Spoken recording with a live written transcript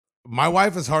My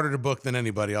wife is harder to book than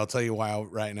anybody. I'll tell you why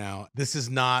right now. This is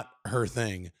not her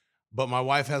thing, but my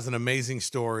wife has an amazing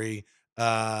story.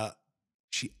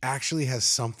 She actually has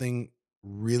something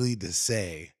really to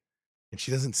say, and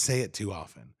she doesn't say it too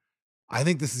often. I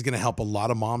think this is going to help a lot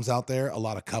of moms out there, a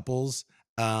lot of couples,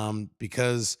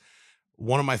 because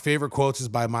one of my favorite quotes is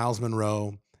by Myles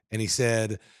Munroe, and he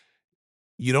said,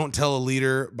 "You don't tell a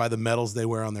leader by the medals they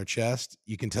wear on their chest.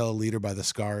 You can tell a leader by the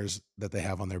scars that they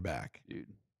have on their back." Dude.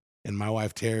 And my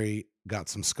wife, Teri, got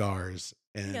some scars.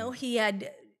 And He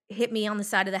had hit me on the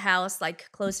side of the house,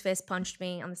 like closed fist punched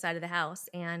me on the side of the house.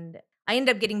 And I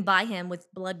ended up getting by him with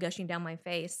blood gushing down my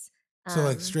face. so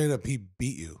like straight up, he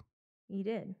beat you. He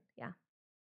did, yeah.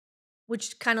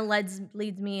 Which kind of leads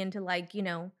me into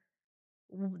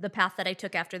the path that I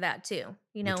took after that too.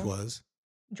 Which was?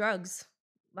 Drugs.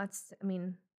 That's,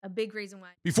 a big reason why.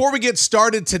 Before we get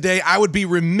started today, I would be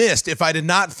remiss if I did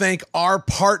not thank our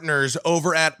partners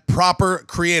over at Proper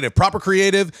Creative. Proper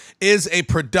Creative is a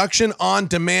production on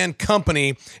demand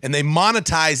company, and they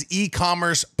monetize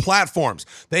e-commerce platforms.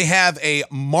 They have a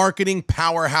marketing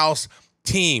powerhouse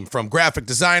team from graphic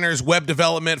designers, web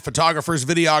development, photographers,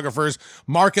 videographers,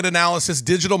 market analysis,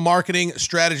 digital marketing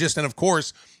strategists, and of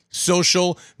course,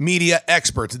 social media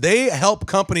experts. They help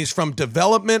companies from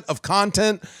development of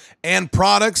content and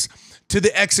products to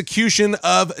the execution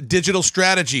of digital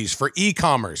strategies for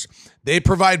e-commerce. They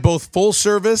provide both full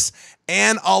service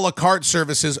and a la carte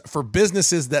services for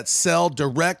businesses that sell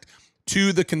direct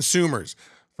to the consumers.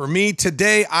 For me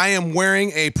today, I am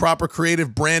wearing a Proper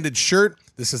Creative branded shirt.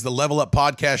 This is the Level Up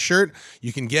Podcast shirt.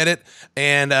 You can get it.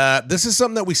 And this is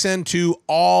something that we send to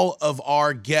all of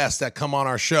our guests that come on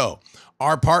our show.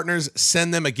 Our partners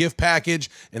send them a gift package,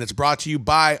 and it's brought to you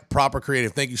by Proper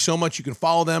Creative. Thank you so much. You can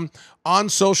follow them on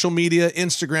social media,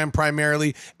 Instagram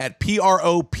primarily, at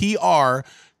PROPR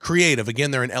Creative.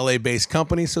 Again, they're an LA-based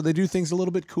company, so they do things a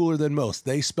little bit cooler than most.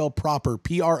 They spell proper,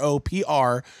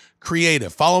 PROPR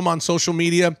Creative. Follow them on social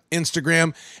media,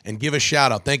 Instagram, and give a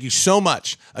shout out. Thank you so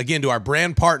much, again, to our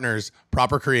brand partners,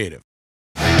 Proper Creative.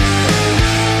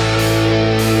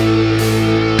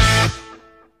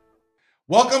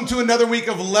 Welcome to another week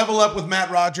of Level Up with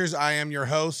Matt Rogers. I am your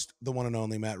host, the one and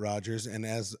only Matt Rogers, and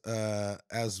as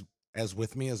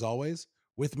with me as always,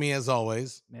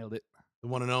 Nailed it. the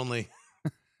one and only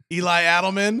Eli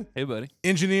Adelman. Hey, buddy.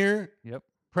 Engineer. Yep.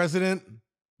 President.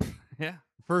 Yeah.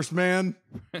 First man.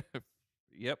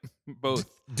 Yep. Both.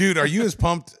 Dude, are you as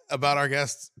pumped about our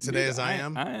guests today Dude, as I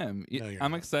am? I am. No, you're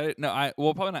I'm not. excited. No,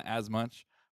 well, probably not as much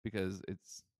because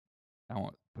I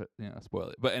won't spoil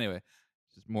it. But anyway,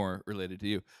 it's just more related to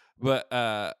you. But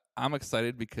I'm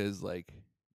excited because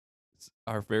it's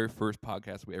our very first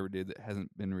podcast we ever did that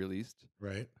hasn't been released.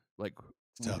 Right. Like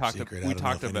It's top secret. We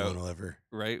talked about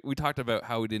we talked about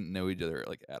how we didn't know each other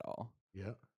at all.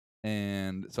 Yeah.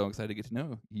 And so I'm excited to get to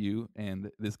know you and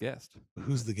this guest.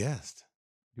 Who's the guest?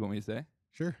 You want me to say?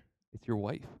 Sure. It's your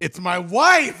wife. It's my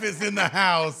wife is in the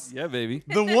house. Yeah, baby.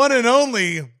 The one and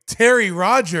only Teri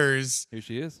Rogers. Here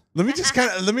she is. Let me just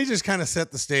kind of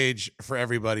set the stage for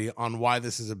everybody on why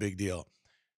this is a big deal.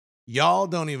 Y'all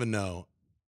don't even know.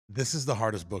 This is the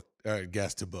hardest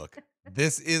guest to book.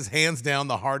 This is hands down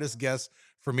the hardest guest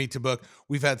for me to book.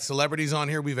 We've had celebrities on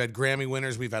here. We've had Grammy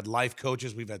winners. We've had life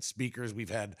coaches. We've had speakers. We've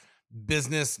had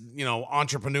business,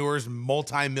 entrepreneurs,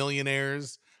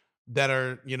 multimillionaires that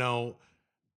are,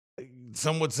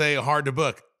 some would say hard to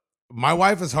book. My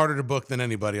wife is harder to book than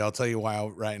anybody. I'll tell you why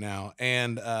right now.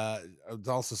 And I would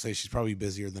also say she's probably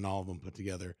busier than all of them put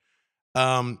together.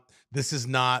 This is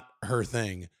not her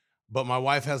thing, but my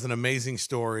wife has an amazing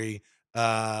story.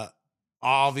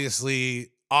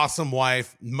 Obviously, awesome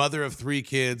wife, mother of 3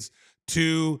 kids,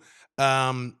 2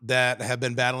 that have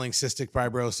been battling cystic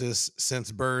fibrosis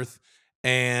since birth.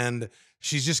 And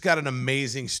she's just got an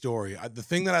amazing story. The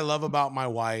thing that I love about my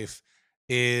wife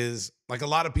is, like, a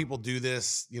lot of people do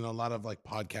this, a lot of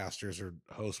podcasters or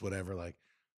hosts, whatever,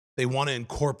 they want to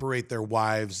incorporate their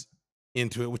wives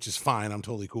into it, which is fine. I'm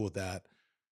totally cool with that.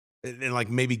 And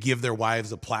maybe give their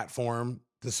wives a platform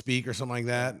to speak or something like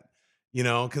that,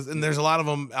 and there's a lot of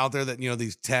them out there that,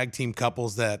 these tag team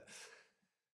couples that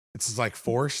it's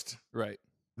forced. Right.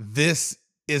 This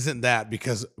isn't that,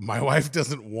 because my wife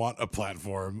doesn't want a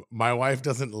platform. My wife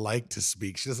doesn't like to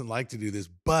speak. She doesn't like to do this,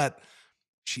 but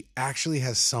she actually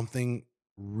has something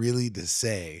really to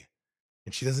say,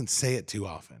 and she doesn't say it too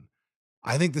often.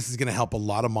 I think this is going to help a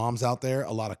lot of moms out there,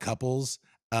 a lot of couples,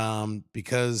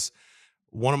 because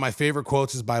one of my favorite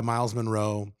quotes is by Myles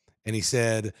Munroe, and he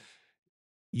said,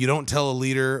 "You don't tell a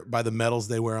leader by the medals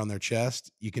they wear on their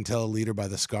chest. You can tell a leader by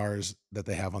the scars that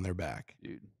they have on their back."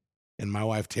 Dude. And my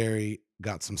wife, Teri,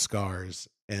 got some scars,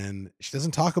 and she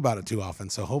doesn't talk about it too often.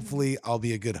 So hopefully I'll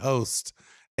be a good host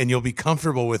and you'll be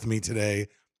comfortable with me today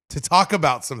to talk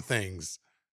about some things.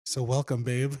 So welcome,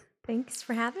 babe. Thanks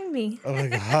for having me. Oh my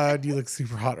God, you look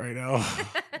super hot right now.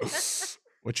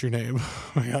 What's your name?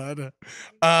 Oh my God.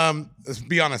 Let's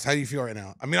be honest. How do you feel right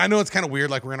now? I mean, I know it's kind of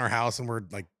weird. Like we're in our house and we're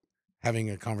like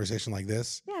having a conversation like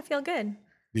this. Yeah, I feel good.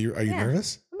 Are you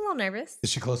nervous? I'm a little nervous. Is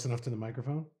she close enough to the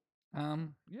microphone?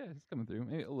 Yeah, it's coming through.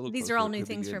 Maybe a little. These closer are all new could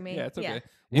be things good. for me. Yeah, it's Yeah. okay.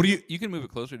 What do you? You can move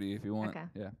it closer to you if you want. Okay.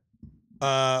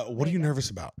 Yeah. What are you nervous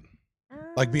about?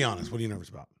 Like, be honest. What are you nervous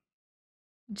about?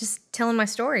 Just telling my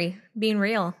story, being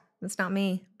real. That's not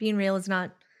me. Being real is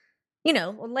not,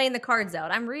 laying the cards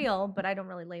out. I'm real, but I don't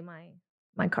really lay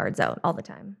my cards out all the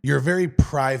time. You're a very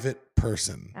private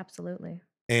person. Absolutely.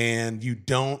 And you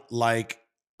don't like,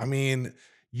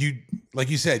 like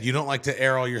you said, you don't like to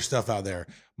air all your stuff out there.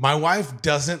 My wife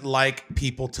doesn't like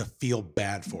people to feel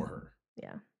bad for her.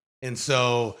 Yeah. And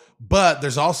so, but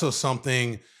there's also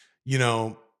something,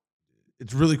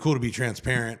 it's really cool to be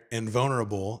transparent and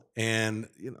vulnerable. And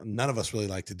none of us really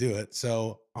like to do it.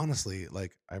 So honestly,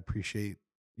 like I appreciate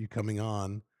you coming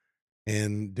on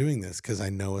and doing this because I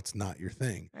know it's not your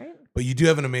thing. Right. But you do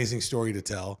have an amazing story to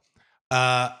tell.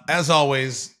 As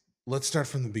always, let's start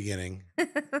from the beginning.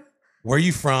 Where are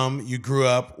you from? You grew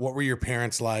up. What were your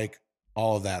parents like?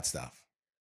 All of that stuff.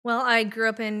 Well, I grew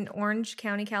up in Orange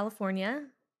County, California,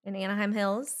 in Anaheim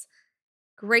Hills.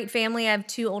 Great family. I have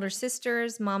 2 older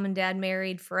sisters. Mom and dad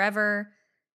married forever.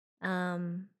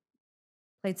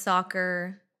 Played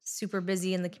soccer. Super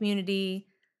busy in the community.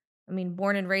 I mean,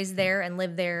 born and raised there and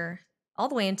lived there all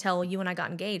the way until you and I got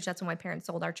engaged. That's when my parents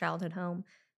sold our childhood home.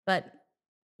 But,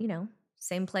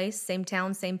 same place, same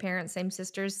town, same parents, same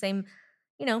sisters, same,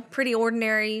 pretty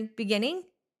ordinary beginning.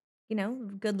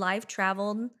 Good life,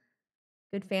 traveled,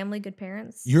 good family, good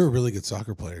parents. You're a really good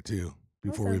soccer player too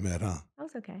before we met, huh? I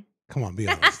was okay. Come on, be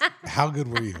honest. How good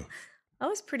were you? I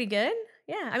was pretty good.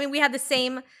 Yeah. I mean, we had the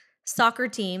same soccer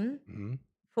team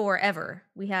forever.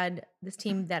 We had this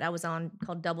team that I was on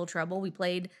called Double Trouble. We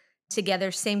played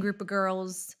together, same group of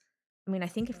girls. I mean, I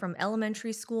think from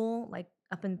elementary school, like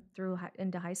up and through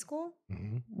into high school,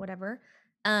 whatever.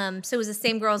 So it was the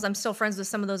same girls. I'm still friends with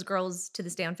some of those girls to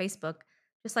this day on Facebook.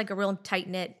 Just like a real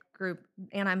tight-knit group.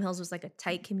 Anaheim Hills was like a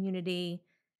tight community,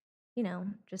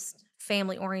 just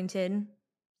family-oriented.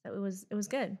 So it was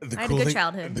good. I had a good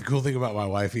childhood. The cool thing about my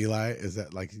wife, Eli, is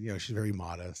that like, she's very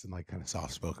modest and like kind of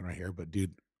soft-spoken right here. But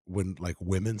dude, when like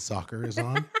women's soccer is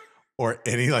on or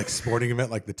any like sporting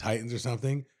event like the Titans or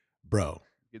something, bro,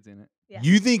 Gets in it. Yeah.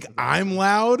 You think I'm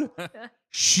loud?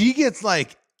 She gets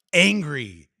like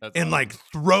angry and like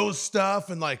throws stuff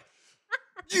and like,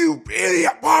 you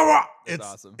idiot. It's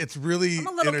awesome. It's really I'm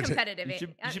a little competitive. You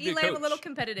should be Eli, a I'm a coach. little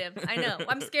competitive. I know.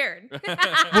 I'm scared.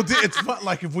 Well, it's fun.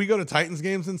 Like if we go to Titans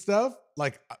games and stuff,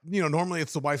 like, normally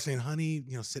it's the wife saying, honey,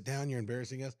 sit down. You're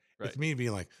embarrassing us. Right. It's me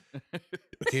being like,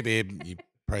 okay, babe, you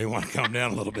probably want to calm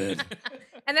down a little bit.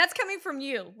 And that's coming from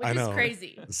you, which I know. is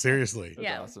crazy. Seriously.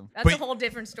 Yeah. awesome. That's a whole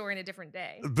different story and a different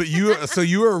day. But you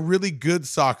were a really good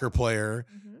soccer player,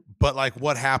 but like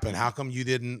what happened? How come you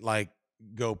didn't like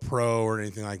go pro or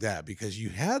anything like that? Because you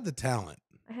had the talent.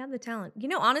 I had the talent.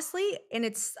 Honestly, and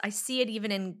I see it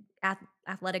even in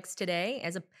athletics today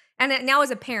and now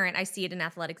as a parent, I see it in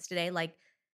athletics today, like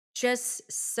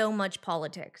just so much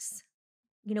politics.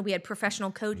 We had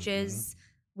professional coaches,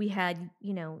 we had,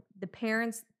 the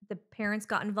parents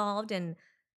got involved and,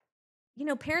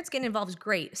 parents getting involved is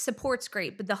great. Support's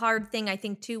great. But the hard thing I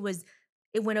think too was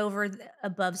it went over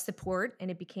above support and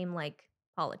it became like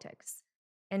politics.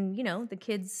 And,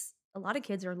 a lot of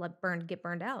kids are get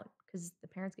burned out because the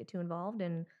parents get too involved.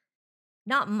 And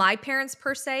not my parents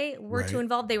per se were too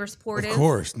involved. They were supportive. Of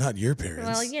course, not your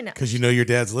parents. Well, because your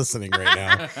dad's listening right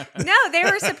now. No, they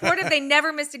were supportive. They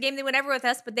never missed a game. They went ever with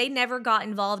us, but they never got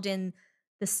involved in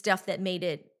the stuff that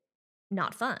made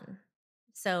not fun.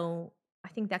 So I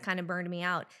think that kind of burned me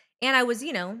out. And I was,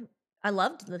 I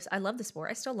loved this. I love the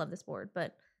sport. I still love the sport,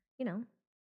 but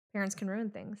parents can ruin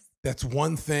things. That's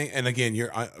one thing. And again,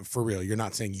 you're for real. You're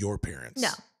not saying your parents. No.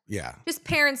 Yeah. Just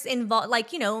parents involved, like,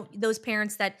 those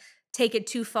parents that take it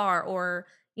too far or,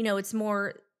 it's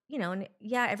more, and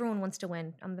yeah, everyone wants to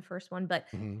win. I'm the first one, but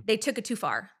they took it too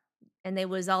far and it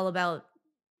was all about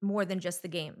more than just the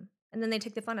game. And then they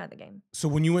took the fun out of the game. So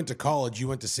when you went to college, you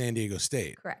went to San Diego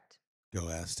State. Correct. Go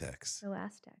Aztecs. Go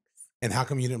Aztecs. And how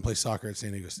come you didn't play soccer at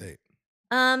San Diego State?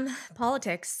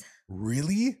 Politics.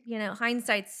 Really?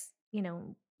 Hindsight's,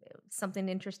 something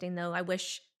interesting though. I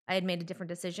wish I had made a different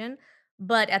decision.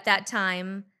 But at that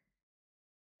time,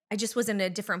 I just was in a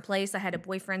different place. I had a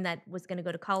boyfriend that was going to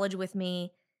go to college with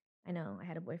me. I know I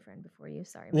had a boyfriend before you.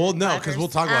 Sorry. Well, Myles no, because we'll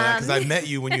Rogers. talk about that because I met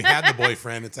you when you had the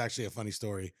boyfriend. It's actually a funny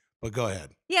story, but go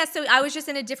ahead. Yeah, so I was just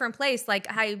in a different place. Like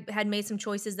I had made some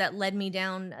choices that led me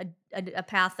down a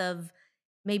path of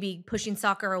maybe pushing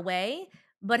soccer away.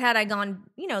 But had I gone,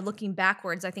 looking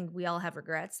backwards, I think we all have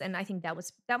regrets, and I think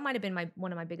that might have been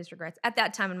one of my biggest regrets at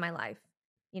that time in my life.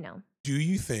 You know, Do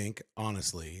you think,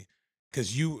 honestly,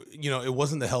 because it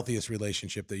wasn't the healthiest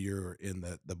relationship that you're in,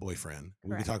 the boyfriend. We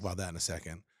can talk Correct. about that in a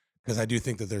second. Because I do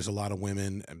think that there's a lot of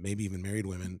women, and maybe even married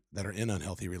women, that are in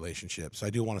unhealthy relationships. So I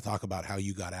do want to talk about how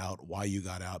you got out, why you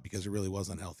got out, because it really was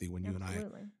unhealthy when you and I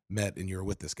Absolutely. met and you were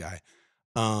with this guy.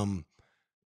 Um,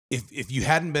 if you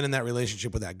hadn't been in that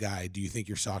relationship with that guy, do you think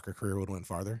your soccer career would have went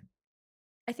farther?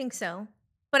 I think so.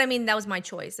 But I mean, that was my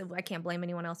choice. I can't blame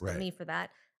anyone else but Right. me for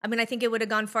that. I mean, I think it would have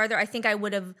gone farther. I think I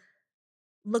would have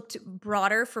looked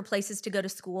broader for places to go to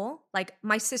school. Like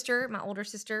my older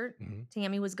sister, Mhm.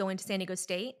 Tammy, was going to San Diego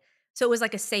State. So it was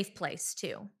like a safe place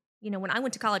too. When I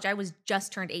went to college, I was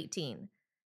just turned 18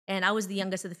 and I was the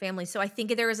youngest of the family. So I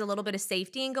think there was a little bit of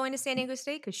safety in going to San Diego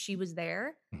State because she was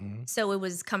there. Mhm. So it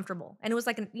was comfortable. And it was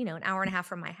like an hour and a half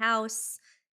from my house.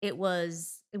 It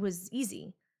was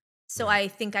easy. So Right. I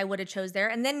think I would have chose there.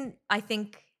 And then I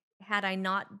think had I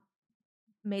not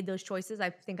made those choices,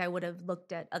 I think I would have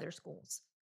looked at other schools.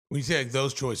 When you say like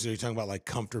those choices, are you talking about like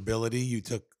comfortability? You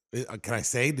took, can I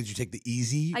say, did you take the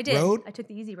easy I did. road? I took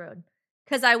the easy road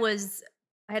because I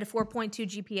had a 4.2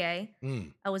 GPA.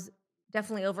 Mm. I was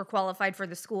definitely overqualified for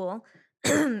the school.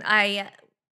 I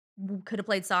could have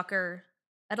played soccer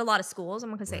at a lot of schools. I'm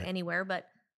not gonna say Right. anywhere, but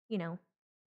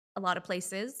a lot of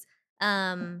places.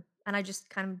 And I just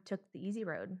kind of took the easy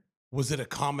road. Was it a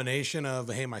combination of,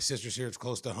 hey, my sister's here, it's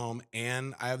close to home,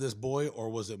 and I have this boy, or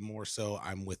was it more so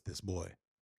I'm with this boy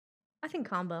I think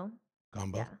combo.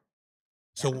 combo? Yeah.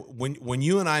 So Yeah. when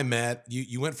you and I met,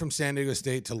 you went from San Diego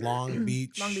State to Long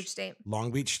Beach State,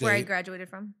 Long Beach where I State, graduated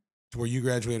from. to where you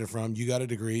graduated from. You got a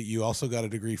degree. You also got a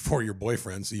degree for your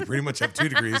boyfriend. So you pretty much have 2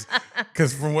 degrees.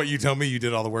 Because from what you tell me, you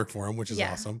did all the work for him, which is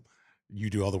Yeah. awesome. You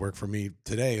do all the work for me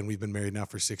today, and we've been married now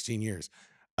for 16 years.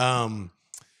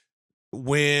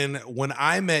 When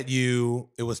I met you,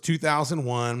 it was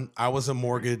 2001. I was a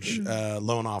mortgage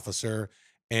loan officer,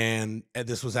 and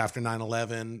this was after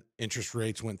 9/11. Interest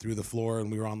rates went through the floor, and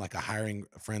we were on like a hiring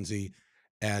frenzy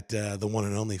at the one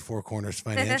and only Four Corners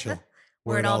Financial,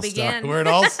 Where it all began. where it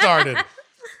all started.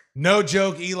 No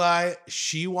joke, Eli.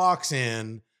 She walks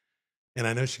in, and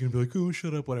I know she's gonna be like, "Oh,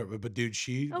 shut up, whatever." But dude,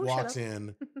 she Oh, shut walks up.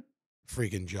 in,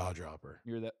 freaking jaw dropper.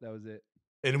 That was it.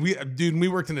 And we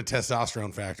worked in a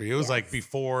testosterone factory. It was like Yes.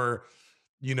 before,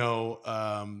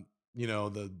 the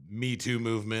Me Too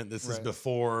movement. This is Right.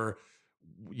 before,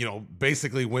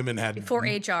 basically women had Before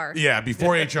HR. Yeah,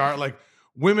 before HR, like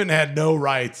women had no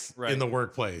rights Right. in the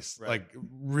workplace. Right. Like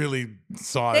really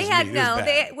saw They as had meat. It was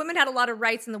bad. women had a lot of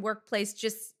rights in the workplace.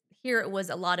 Just here it was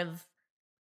a lot of,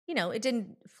 it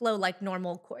didn't flow like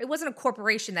normal. It wasn't a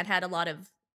corporation that had a lot of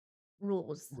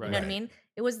rules. You know what I Right. mean?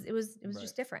 It was Right.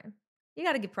 just different. You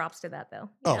got to give props to that though.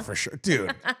 Oh, for sure.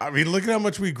 Dude. I mean, look at how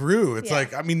much we grew. It's Yeah.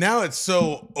 like, I mean, now it's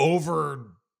so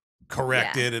over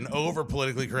corrected and over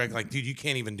politically correct. Like, dude, you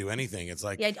can't even do anything. It's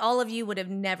like, Yeah, all of you would have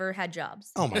never had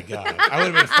jobs. oh my God. I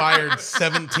would have been fired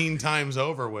 17 times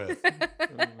over with.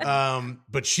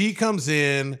 But she comes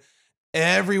in,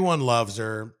 everyone loves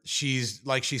her. She's,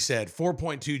 like she said,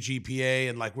 4.2 GPA.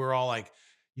 And like, we're all like,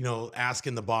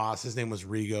 asking the boss, his name was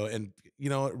Rigo. And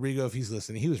Rigo, if he's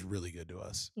listening, he was really good to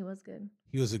us. He was good.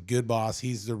 He was a good boss.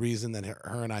 He's the reason that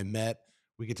her and I met.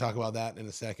 We could talk about that in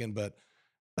a second, but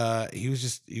he was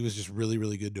just really,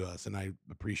 really good to us. And I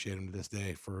appreciate him to this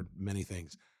day for many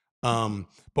things.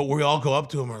 But we all go up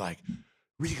to him. We're like,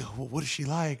 Rigo, what is she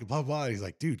like? Blah, blah. He's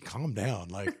like, dude, calm down.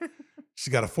 Like,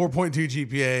 she's got a 4.2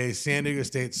 GPA, San Diego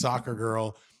State soccer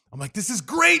girl. I'm like, this is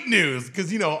great news.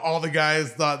 Cause all the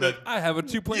guys thought that I have a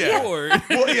 2.4.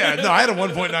 well, yeah, no, I had a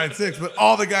 1.96, but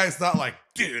all the guys thought like,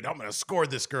 dude, I'm going to score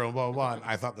this girl, blah, blah, blah. And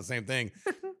I thought the same thing.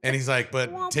 And he's like,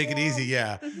 but Womp take it easy. womp.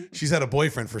 Yeah. She's had a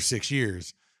boyfriend for 6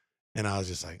 years. And I was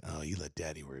just like, oh, you let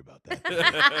daddy worry about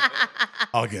that.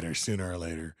 I'll get her sooner or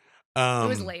later. It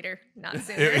was later, not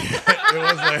sooner. It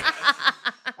was later.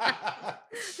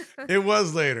 It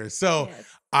was later. So Yes.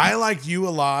 I liked you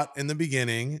a lot in the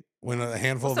beginning when a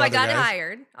handful So of I other got guys.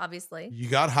 hired, obviously. You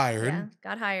got hired. Yeah,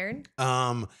 got hired.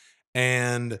 And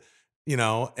and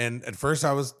at first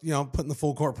I was, putting the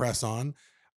full court press on.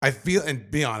 I feel, and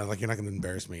be honest, like, you're not going to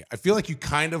embarrass me. I feel like you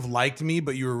kind of liked me,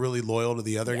 but you were really loyal to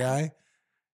the other guy.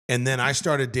 And then I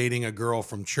started dating a girl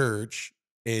from church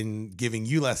and giving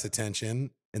you less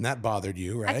attention, and that bothered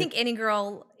you, right? I think any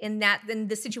girl in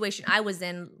the situation I was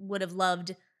in would have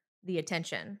loved the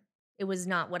attention. it was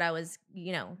not what I was,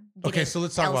 Okay, getting so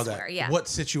let's talk about elsewhere. that. Yeah. What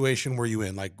situation were you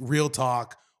in? Like real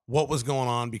talk, what was going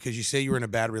on? Because you say you were in a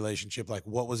bad relationship. Like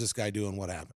what was this guy doing? What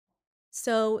happened?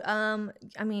 So,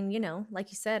 I mean,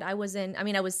 like you said, I was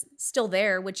still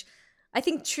there, which I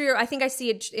think true. I think I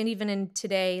see it, and even in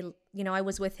today, I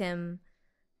was with him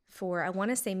for, I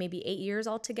want to say maybe 8 years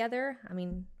altogether. I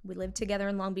mean, we lived together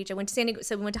in Long Beach. I went to San Diego,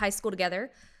 so we went to high school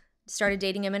together. Started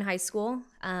dating him in high school,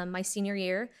 my senior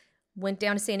year. Went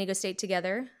down to San Diego State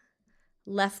together.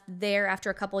 Left there after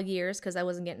a couple of years because I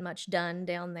wasn't getting much done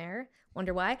down there.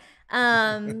 Wonder why.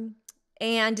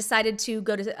 And decided to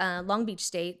go to Long Beach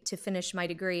State to finish my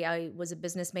degree. I was a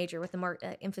business major with an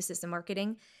emphasis in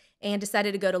marketing, and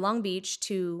decided to go to Long Beach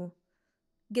to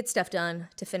get stuff done,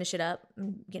 to finish it up,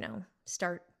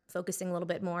 start focusing a little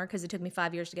bit more because it took me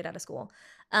 5 years to get out of school.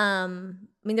 I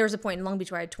mean, there was a point in Long Beach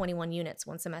where I had 21 units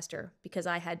one semester because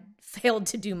I had failed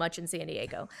to do much in San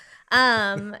Diego.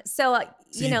 So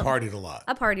you partied a lot.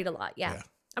 I partied a lot, yeah.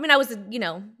 I mean, I was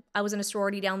in a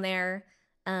sorority down there.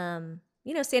 San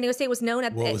Diego State was known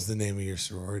at. What was the name of your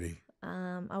sorority?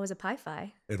 I was a Pi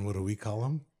Phi. And what do we call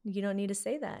them? You don't need to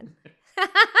say that.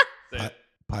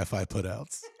 Pi Phi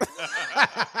putouts.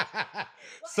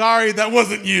 Sorry, that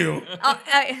wasn't you.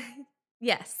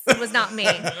 Yes, it was not me.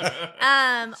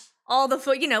 All the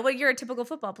you're a typical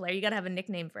football player. You got to have a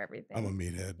nickname for everything. I'm a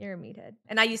meathead. You're a meathead,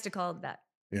 and I used to call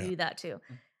you that too.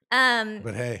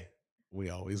 But hey, we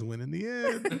always win in the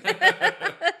end.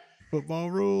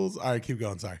 Football rules. All right, keep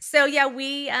going. Sorry. So yeah,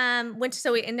 we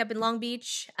we ended up in Long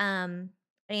Beach, and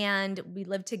we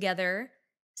lived together.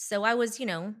 So I was,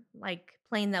 like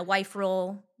playing the wife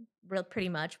role, pretty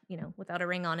much, without a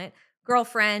ring on it.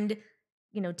 Girlfriend,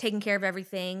 taking care of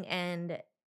everything. And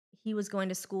he was going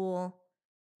to school.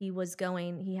 He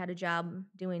had a job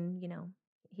doing,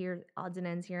 here odds and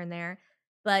ends here and there,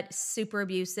 but super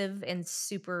abusive and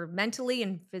super mentally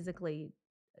and physically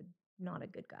not a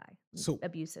good guy. So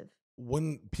abusive.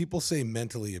 When people say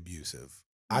mentally abusive,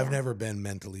 Yeah. I've never been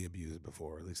mentally abused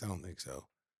before. At least I don't think so.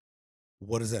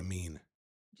 What does that mean?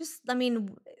 Just,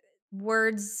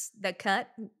 words that cut.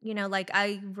 Like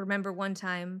I remember one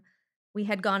time we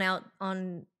had gone out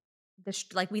on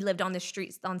we lived on the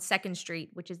street on 2nd Street,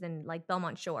 which is in like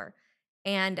Belmont Shore,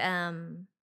 and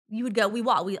you would go. We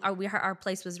walk. Our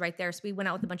place was right there, so we went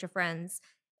out with a bunch of friends,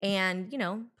 and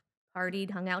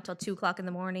partied, hung out till 2:00 in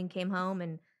the morning, came home,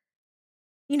 and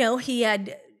he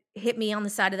had hit me on the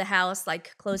side of the house,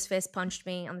 like closed fist punched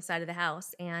me on the side of the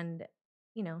house, and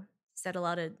said a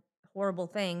lot of horrible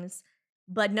things,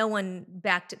 but no one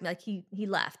backed. Like he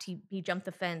left. He jumped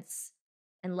the fence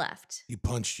and left. He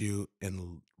punched you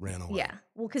and ran away. Yeah,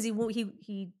 well, because he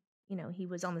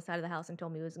was on the side of the house and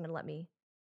told me he wasn't going to let me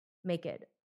make it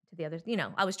to the other.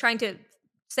 I was trying to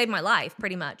save my life,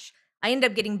 pretty much. I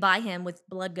ended up getting by him with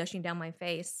blood gushing down my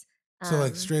face. So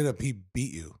like straight up, he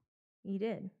beat you. He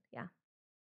did, yeah.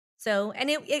 So, and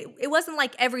it wasn't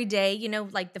like every day,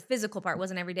 like the physical part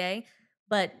wasn't every day,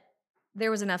 but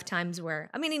there was enough times where,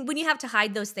 when you have to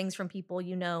hide those things from people,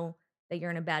 that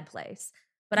you're in a bad place.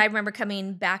 But I remember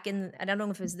coming back in, I don't know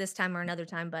if it was this time or another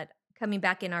time, but coming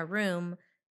back in our room,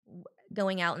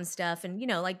 going out and stuff, and,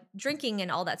 like drinking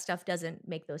and all that stuff doesn't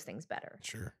make those things better.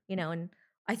 Sure. And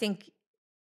I think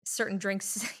certain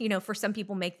drinks, for some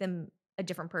people make them a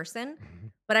different person. Mm-hmm.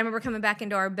 But I remember coming back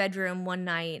into our bedroom one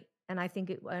night, and I don't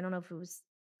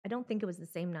think it was the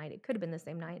same night. It could have been the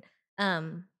same night,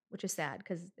 which is sad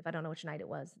because if I don't know which night it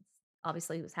was,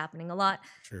 obviously it was happening a lot.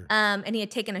 Sure. And he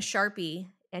had taken a Sharpie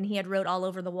and he had wrote all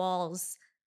over the walls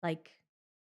like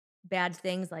bad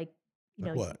things, like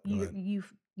what? You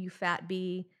fat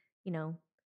bee, you're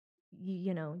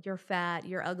fat,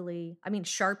 you're ugly.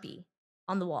 Sharpie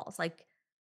on the walls, like,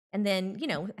 and then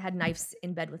had knives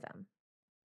in bed with them.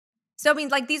 So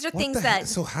these are things that.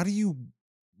 So how do you,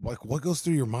 like, what goes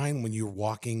through your mind when you're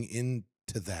walking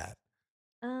into that?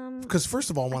 Because first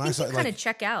of all, when I saw, you kind of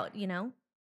check out, you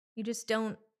just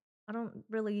don't. I don't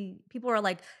really. People are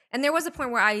like, and there was a point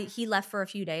where he left for a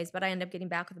few days, but I ended up getting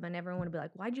back with him, and everyone would be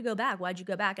like, "Why'd you go back? Why'd you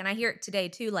go back?" And I hear it today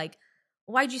too, like,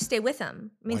 "Why'd you stay with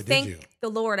him?" Thank the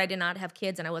Lord, I did not have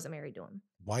kids, and I wasn't married to him.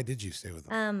 Why did you stay with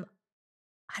him?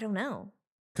 I don't know.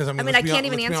 Because I can't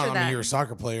even answer that. You're a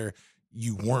soccer player.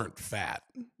 You weren't fat.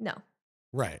 No.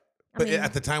 Right. But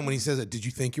at the time when he says it, did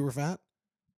you think you were fat?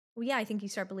 Well, yeah, I think you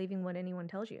start believing what anyone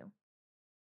tells you.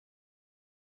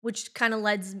 Which kind of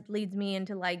leads me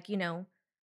into like,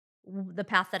 the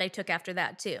path that I took after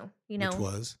that too. Which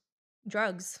was?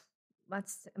 Drugs.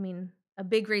 That's, a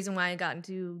big reason why I got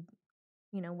into,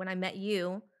 when I met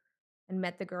you and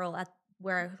met the girl at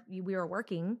where we were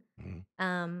working. Mm-hmm.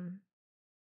 And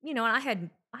I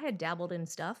had dabbled in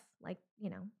stuff, like, I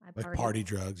Like partied. party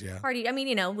drugs, yeah. Party, I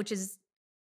mean, which is,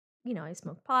 I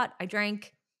smoked pot, I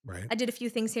drank, Right. I did a few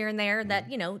things here and there that,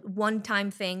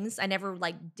 one-time things. I never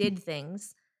like did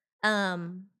things.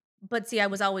 But see, I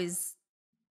was always,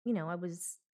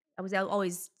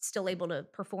 always still able to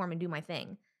perform and do my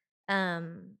thing.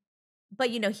 Um, but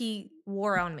he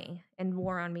wore on me and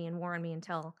wore on me and wore on me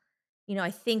until, I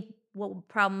think what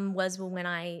problem was when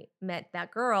I met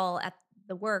that girl at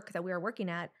the work that we were working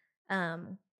at.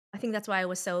 I think that's why I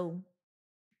was so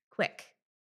quick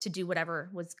to do whatever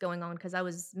was going on because I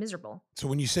was miserable. So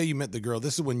when you say you met the girl,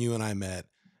 this is when you and I met.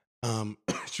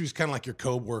 She was kind of like your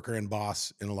co-worker and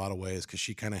boss in a lot of ways because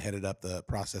she kind of headed up the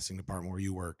processing department where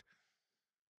you worked.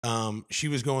 She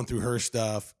was going through her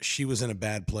stuff. She was in a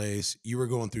bad place. You were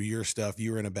going through your stuff.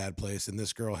 You were in a bad place. And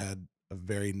this girl had a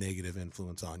very negative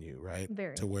influence on you, right?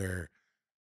 Very. To where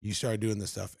you started doing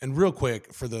this stuff. And real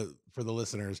quick for the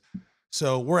listeners,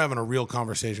 so we're having a real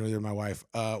conversation with her, my wife.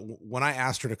 When I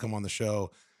asked her to come on the show,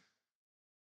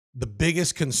 the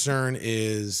biggest concern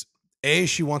is A,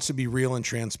 she wants to be real and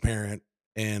transparent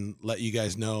and let you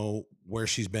guys know where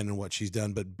she's been and what she's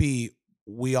done. But B,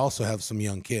 we also have some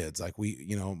young kids. Like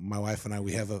my wife and I,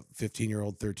 we have a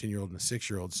 15-year-old, 13-year-old, and a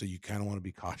 6-year-old. So you kind of want to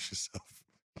be cautious of,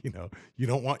 you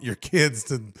don't want your kids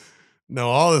to know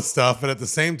all this stuff. But at the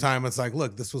same time, it's like,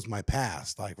 look, this was my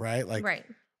past. Like, right. Like, right.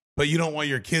 But you don't want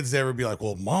your kids to ever be like,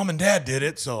 well, mom and dad did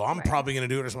it, so I'm Right. probably going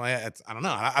to do it or something. I don't know.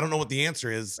 I don't know what the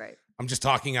answer is. Right. I'm just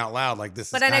talking out loud like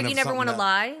this. But is I kind know of you never want to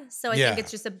something lie. So I Yeah. think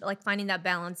it's just like finding that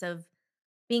balance of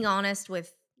being honest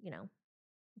with,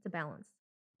 it's a balance.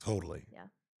 Totally. Yeah.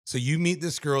 So you meet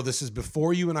this girl. This is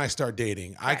before you and I start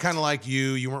dating. I Correct. kind of like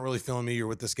you. You weren't really feeling me. You're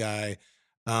with this guy.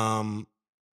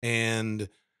 And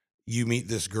you meet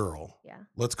this girl. Yeah.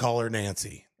 Let's call her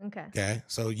Nancy. Okay. Okay.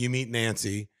 So you meet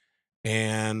Nancy.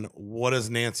 And what does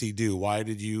Nancy do? Why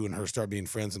did you and her start being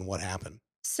friends and what happened?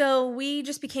 So we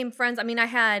just became friends. I mean,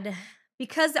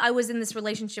 because I was in this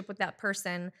relationship with that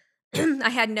person, I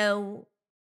had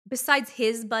besides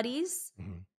his buddies,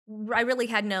 I really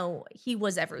had he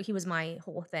was my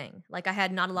whole thing. Like I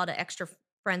had not a lot of extra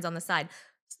friends on the side.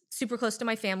 Super close to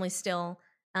my family still.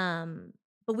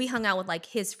 But we hung out with like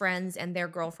his friends and their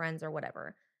girlfriends or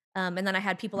whatever. And then I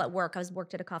had people at work. I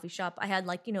worked at a coffee shop. I had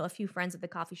like, a few friends at the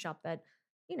coffee shop that,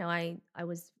 I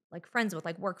was like friends with,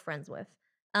 like work friends with.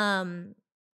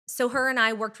 So her and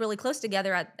I worked really close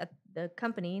together at the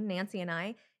company, Nancy and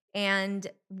I, and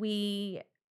we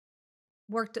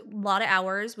worked a lot of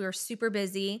hours. We were super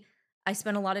busy. I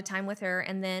spent a lot of time with her.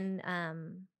 And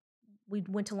then we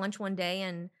went to lunch one day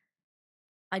and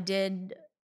I did,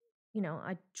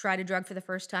 I tried a drug for the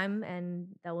first time and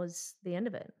that was the end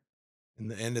of it. And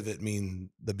the end of it mean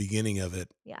the beginning of it.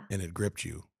 Yeah. And it gripped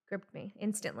you. Gripped me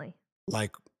instantly.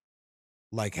 Like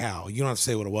how? You don't have to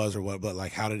say what it was or what, but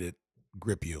like how did it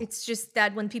grip you? It's just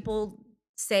that when people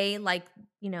say like,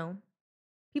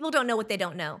 people don't know what they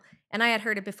don't know. And I had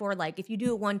heard it before, like if you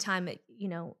do it one time,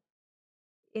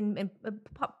 in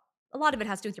a lot of it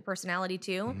has to do with your personality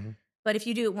too. Mm-hmm. But if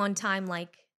you do it one time,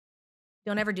 like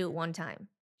don't ever do it one time.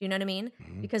 Do you know what I mean?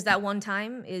 Mm-hmm. Because that one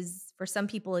time is for some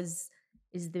people is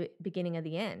the beginning of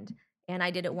the end. And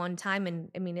I did it one time and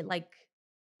I mean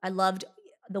I loved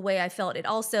the way I felt. It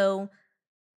also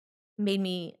made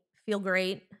me feel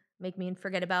great, make me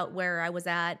forget about where I was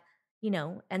at,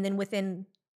 and then within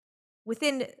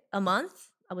a month,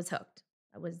 I was hooked.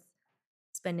 I was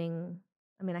spending,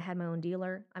 I had my own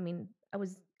dealer. I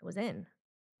was in.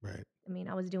 Right.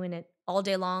 I was doing it all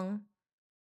day long,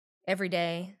 every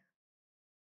day,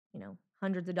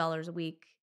 hundreds of dollars a week.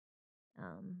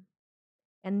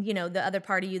 And, the other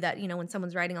part of you that, when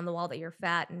someone's writing on the wall that you're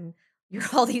fat and you're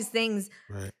all these things,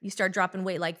 right. You start dropping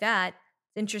weight like that.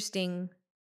 It's interesting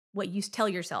what you tell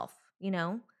yourself,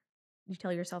 You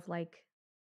tell yourself like,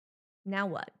 now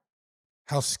what?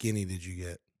 How skinny did you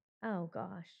get? Oh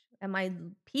gosh. At my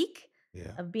peak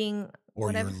of being or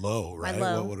whatever, your low, right? my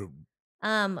low. What would it,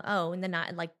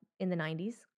 in the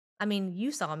 90s.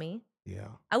 You saw me. yeah.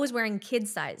 I was wearing kid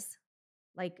size,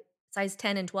 like size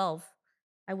 10 and 12.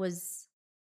 I was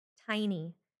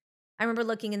tiny. I remember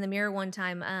looking in the mirror one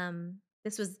time.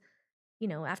 This was,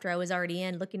 after I was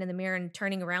already looking in the mirror and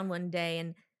turning around one day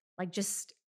and like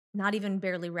just not even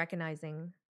barely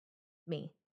recognizing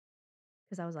me.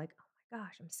 Because I was like, oh my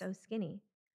gosh, I'm so skinny.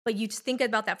 But you just think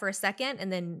about that for a second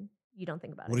and then you don't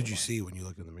think about it. What did you anymore. see when you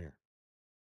looked in the mirror?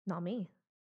 Not me.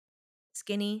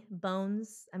 Skinny,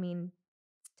 bones.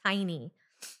 Tiny,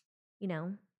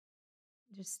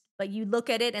 but you look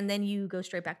at it and then you go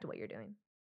straight back to what you're doing.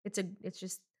 It's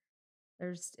just,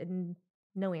 there's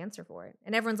no answer for it.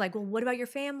 And everyone's like, well, what about your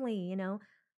family?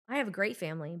 I have a great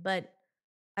family, but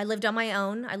I lived on my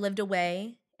own. I lived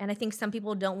away. And I think some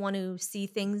people don't want to see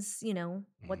things,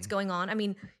 what's Mhm. going on. I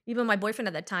mean, even my boyfriend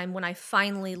at that time, when I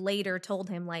finally later told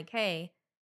him, like, hey,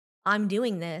 I'm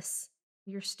doing this,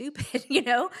 you're stupid,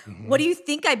 What do Mhm. you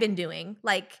think I've been doing?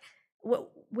 Like,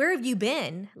 where have you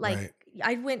been? Like, Right.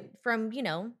 I went from,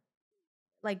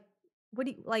 like, what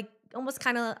do you, like, almost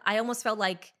kind of, I almost felt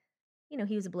like,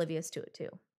 he was oblivious to it too.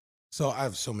 So I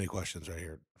have so many questions right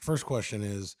here. First question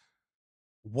is,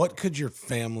 what could your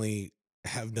family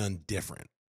have done different?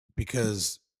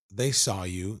 Because they saw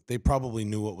you, they probably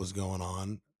knew what was going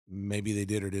on. Maybe they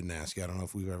did or didn't ask you. I don't know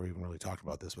if we've ever even really talked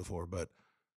about this before, but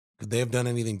could they have done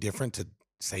anything different to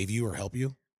save you or help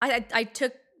you? I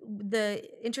took the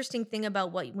interesting thing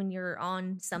about what when you're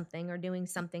on something or doing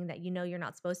something that you're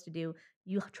not supposed to do,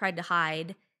 you tried to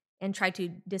hide and try to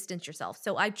distance yourself.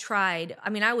 So I tried. I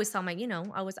mean, I always saw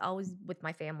I was always with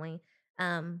my family,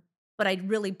 um, but I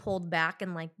really pulled back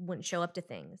and like wouldn't show up to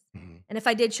things. Mhm. And if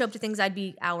I did show up to things, I'd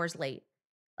be hours late.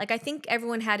 Like I think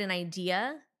everyone had an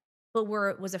idea, but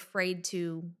was afraid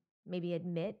to maybe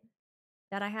admit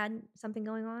that I had something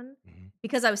going on Mhm.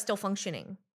 because I was still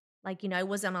functioning. Like, I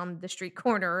wasn't on the street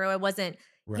corner or I wasn't,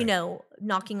 Right.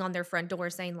 knocking on their front door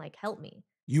saying like, "Help me."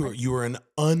 You were Like, you were an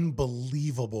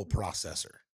unbelievable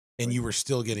processor, and was you were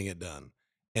still getting it done.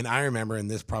 And I remember,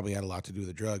 and this probably had a lot to do with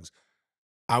the drugs.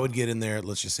 I would get in there at,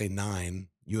 let's just say 9,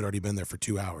 you had already been there for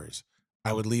 2 hours.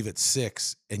 I would leave at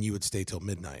 6 and you would stay till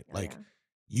midnight. oh Like, yeah.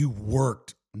 you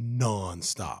worked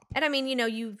nonstop. And I mean,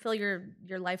 you fill your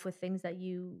life with things that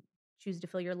you choose to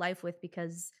fill your life with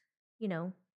because, you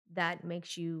know, that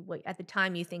makes you what at the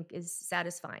time you think is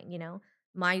satisfying.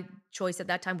 My choice at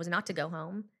that time was not to go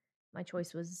home. My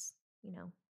choice was,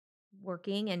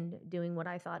 working and doing what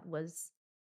I thought was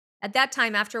at that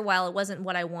time, after a while, it wasn't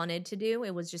what I wanted to do,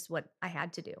 it was just what I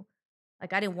had to do.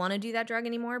 Like, I didn't wanna do that drug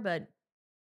anymore, but,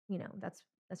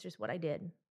 that's just what I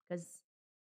did because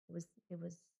it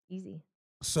was easy.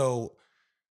 So,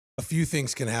 a few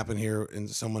things can happen here in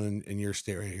someone in your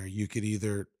state right here. You could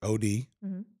either OD,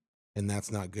 Mhm. and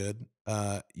that's not good.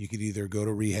 You could either go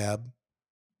to rehab.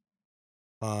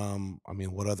 I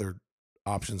mean, what other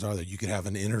options are there? You could have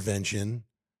an intervention,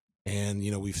 and,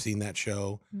 we've seen that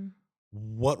show. Mhm.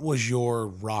 What was your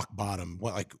rock bottom?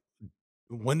 What, like,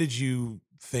 when did you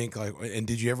think, like, and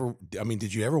did you ever, I mean,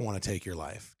 did you ever want to take your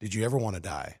life? Did you ever want to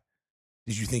die?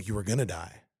 Did you think you were gonna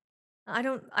die?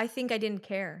 I think I didn't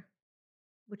care,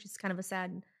 which is kind of a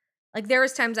sad like, there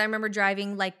was times I remember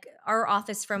driving, like, our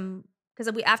office from 'cause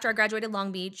we after I graduated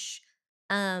Long Beach,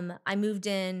 I moved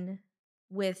in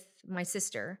with my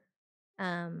sister,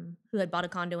 who had bought a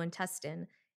condo in Tustin,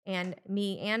 and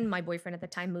me and my boyfriend at the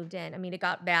time moved in. I mean, it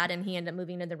got bad, and he ended up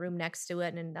moving to the room next to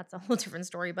it, and that's a whole different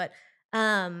story, but,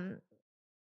 um,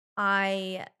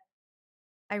 I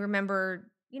I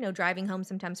remember, driving home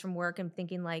sometimes from work and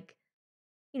thinking, like,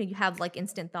 you have, like,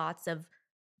 instant thoughts of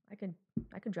I could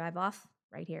I could drive off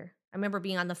right here. I remember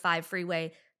being on the 5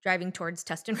 freeway driving towards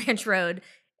Tustin Ranch Road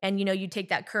and you take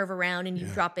that curve around and you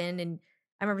Yeah, drop in and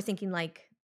I remember thinking like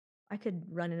I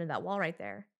could run into that wall right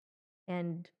there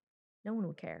and no one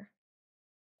would care.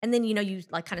 And then you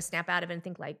like kind of snap out of it and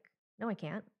think like no I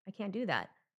can't. I can't do that.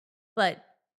 But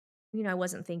I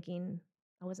wasn't thinking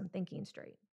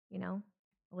straight, you know?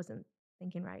 I wasn't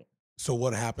thinking right. so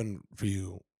what happened for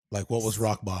you? Like, what was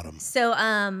rock bottom? So,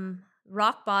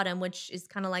 rock bottom, which is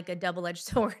kinda like a double-edged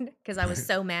sword, because I was Right.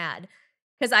 so mad,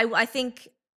 because I think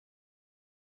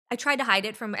I tried to hide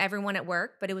it from everyone at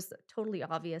work, but it was totally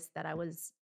obvious that I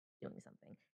was doing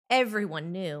something.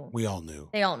 Everyone knew. We all knew.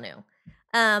 They all knew.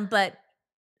 But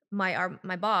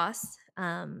my boss,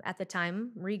 at the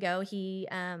time,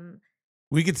 Rigo,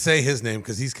 We could say his name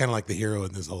because he's kinda like the hero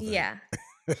in this whole thing. yeah.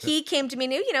 He came to me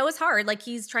and it was hard. Like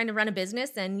he's trying to run a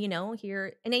business and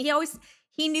here and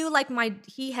he knew like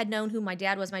he had known who my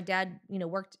dad was. My dad,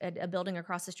 worked at a building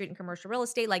across the street in commercial real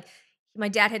estate. Like my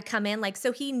dad had come in, like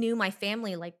so he knew my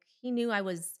family, like he knew I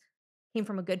was came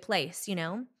from a good place.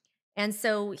 And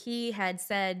so he had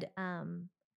said,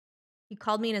 he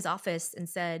called me in his office and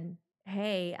said,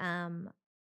 "Hey, I'm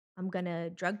gonna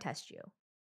drug test you."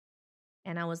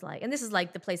 And I was like and this is,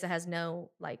 like, the place that has no,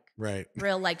 like, Right.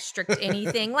 real, like, strict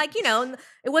anything, like,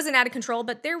 it wasn't out of control,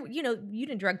 but you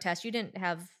didn't drug test, you didn't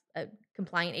have a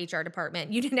compliant HR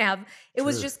department, you didn't have it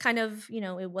was Sure. just kind of,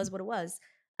 it was what it was.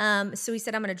 So he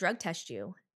said, "I'm gonna drug test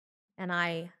you," and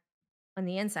I, on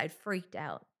the inside, freaked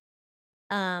out.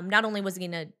 Not only I was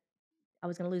gonna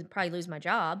probably lose my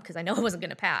job because I know I wasn't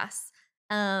gonna pass,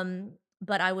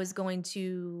 but I was going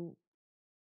to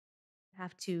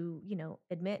have to,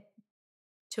 admit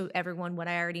to everyone what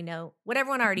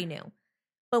everyone already knew.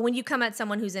 But when you come at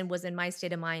someone was in my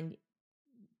state of mind,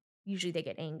 usually they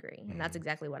get angry. And that's Mhm.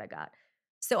 exactly what I got.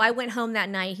 So I went home that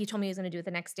night. He told me he was going to do it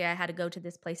the next day. I had to go to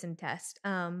this place and test.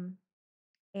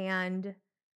 And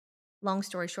long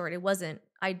story short, it wasn't,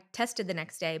 I tested the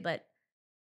next day, but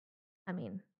I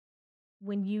mean,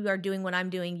 when you are doing what I'm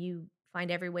doing, you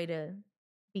find every way to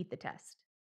beat the test.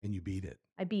 And you beat it.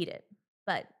 I beat it,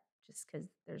 but just because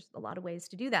there's a lot of ways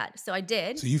to do that. So I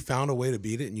did. So you found a way to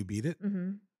beat it and you beat it?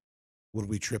 Mm-hmm. Would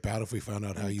we trip out if we found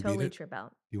out how you Totally beat it? trip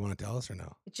out. Do you want to tell us or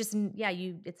no? It's just,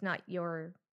 it's not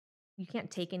you can't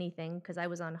take anything because I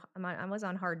was on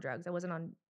hard drugs. I wasn't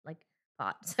on like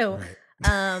pot. So, Right.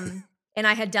 and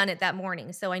I had done it that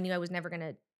morning. So I knew I was never going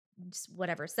to just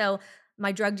whatever. So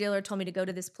my drug dealer told me to go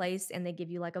to this place and they give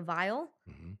you like a vial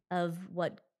Mhm. of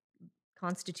what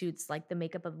constitutes like the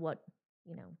makeup of what,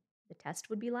 the test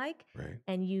would be like. Right.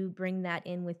 And you bring that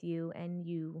in with you and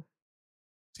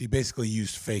So you basically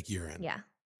used fake urine. yeah.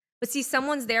 But see,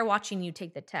 someone's there watching you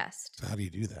take the test. So how do you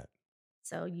do that?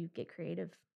 So you get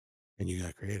creative. And you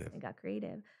got creative. I got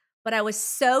creative. But I was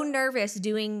so nervous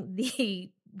doing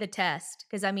the test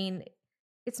because I mean,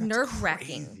 it's That's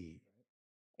nerve-wracking. crazy.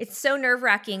 It's so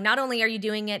nerve-wracking. Not only are you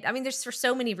doing it, I mean, there's for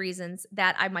so many reasons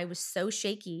that I was so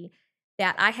shaky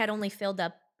that I had only filled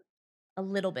up a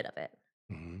little bit of it.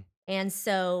 Mhm. And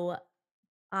so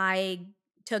I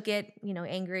took it,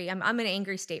 angry. I'm in an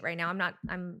angry state right now.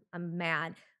 I'm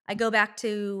mad. I go back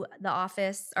to the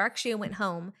office, or actually I went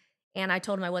home and I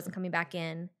told him I wasn't coming back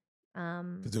in.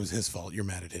 Because it was his fault. You're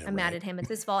mad at him. I'm mad right? at him. It's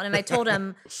his fault. And I told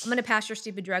him, I'm going to pass your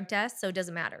stupid drug test, so it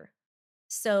doesn't matter.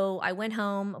 So I went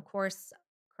home, of course,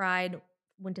 cried,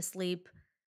 went to sleep,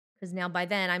 because now by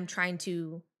then I'm trying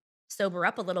to sober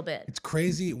up a little bit. It's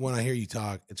crazy when I hear you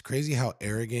talk. It's crazy how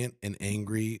arrogant and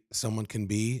angry someone can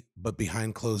be, but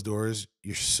behind closed doors,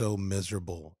 you're so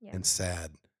miserable Yeah. and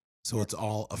sad. So Yeah. it's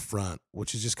all a front,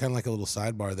 which is just kind of like a little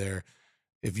sidebar there.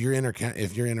 If you're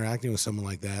interacting with someone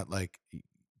like that, like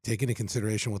take into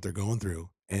consideration what they're going through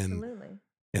Absolutely.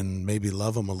 and maybe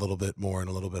love them a little bit more and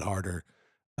a little bit harder.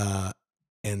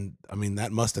 And I mean,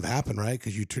 that must have happened, right?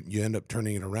 Because you end up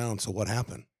turning it around. So what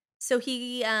happened? So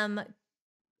he, I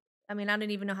mean, I don't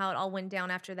even know how it all went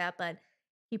down after that, but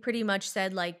he pretty much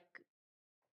said like,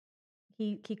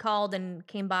 he called and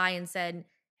came by and said,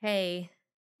 "Hey,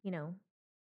 you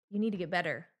need to get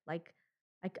better." Like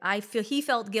I feel he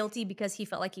felt guilty because he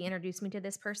felt like he introduced me to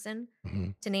this person,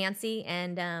 Mhm. to Nancy,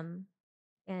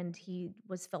 and he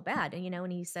felt bad,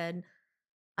 and he said,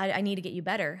 I need to get you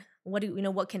better.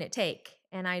 What can it take?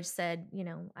 And I said,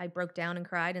 I broke down and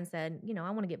cried and said,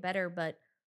 I want to get better, but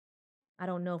I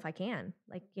don't know if I can.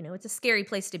 Like, it's a scary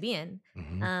place to be in.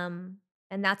 Mhm.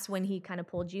 And that's when he kind of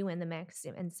pulled you in the mix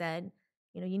and said,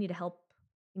 you need to help.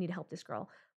 You need to help this girl.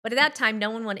 But at that time, no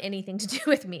one wanted anything to do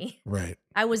with me. Right.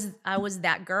 I was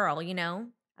that girl.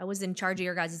 I was in charge of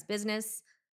your guys' business.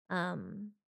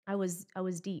 I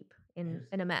was deep in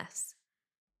a mess.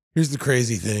 Here's the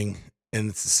crazy thing, and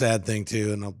it's a sad thing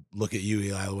too. And I'll look at you,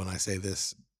 Eli, when I say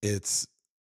this. It's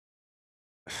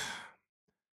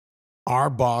our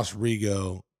boss,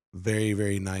 Rigo, very,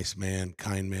 very nice man,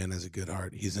 kind man, has a good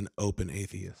heart. He's an open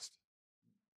atheist.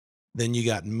 Then you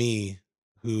got me,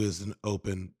 who is an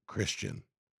open Christian.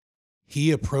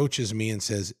 He approaches me and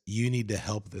says, "You need to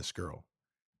help this girl."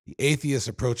 The atheist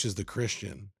approaches the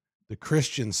Christian. The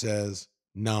Christian says,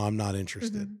 "No, I'm not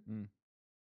interested." Mhm.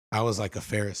 I was like a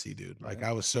Pharisee, dude. Like Right.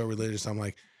 I was so religious. I'm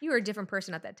like, You were a different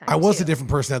person at that time. I was too. a different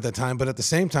person at that time, but at the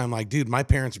same time, like, dude, my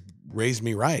parents raised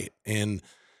me right. And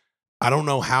I don't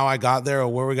know how I got there or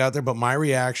where we got there, but my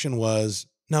reaction was,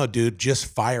 no, dude, just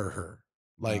fire her.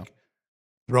 Like,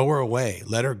 throw her away.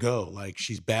 Let her go. Like,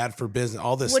 she's bad for business.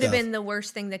 All this Would have stuff. been the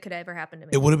worst thing that could ever happen to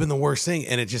me. It would have been the worst thing.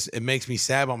 And it makes me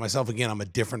sad about myself. Again, I'm a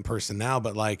different person now,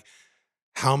 but like,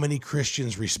 how many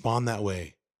Christians respond that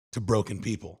way to broken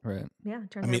people? Right. Yeah,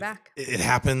 turn I their mean, back. it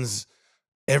happens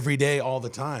every day, all the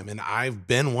time. And I've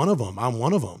been one of them. I'm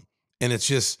one of them. And it's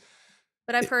just,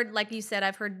 But I've heard, like you said,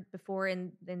 I've heard before,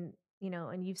 and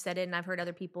you've said it, and I've heard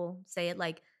other people say it,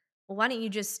 like, well, why don't you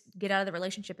just get out of the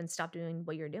relationship and stop doing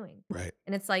what you're doing? right.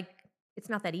 And it's like, it's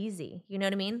not that easy. You know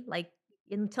what I mean? Like,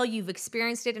 until you've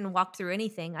experienced it and walked through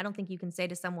anything, I don't think you can say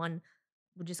to someone,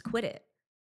 well, just quit it.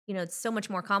 It's so much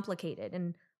more complicated.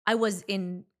 And I was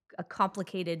in a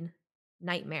complicated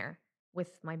nightmare with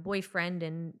my boyfriend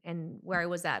and where I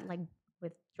was at, like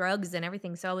with drugs and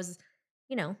everything. So I was,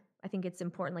 I think it's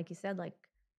important, like you said, like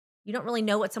you don't really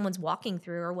know what someone's walking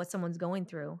through or what someone's going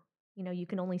through. You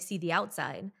can only see the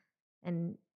outside.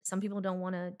 And some people don't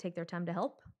want to take their time to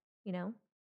help. If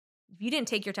you didn't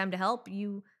take your time to help,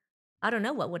 I don't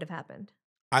know what would have happened.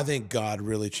 I think God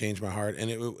really changed my heart. And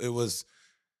it was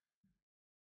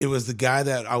It was the guy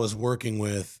that I was working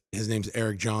with. His name's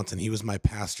Eric Johnson. He was my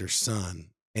pastor's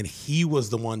son. And he was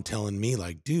the one telling me,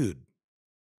 like, dude,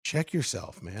 check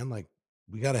yourself, man. Like,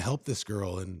 we got to help this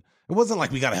girl. And it wasn't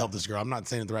like we got to help this girl. I'm not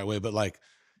saying it the right way, but like,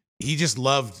 he just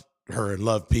loved her and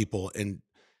loved people. And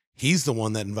he's the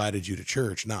one that invited you to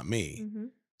church, not me. Mm-hmm.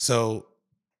 So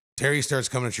Teri starts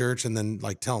coming to church, and then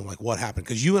like tell him like what happened.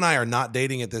 Cause you and I are not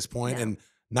dating at this point No. and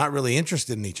not really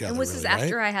interested in each other. And this really, is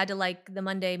after right? I had to like the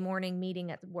Monday morning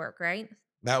meeting at work, right?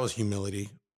 That was humility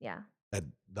Yeah. at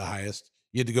the highest.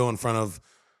 You had to go in front of,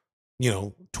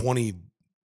 20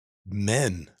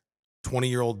 men,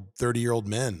 20-year-old, 30-year-old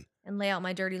men. And lay out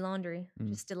my dirty laundry Mm.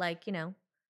 just to like,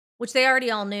 which they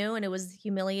already all knew, and it was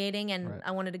humiliating, and Right.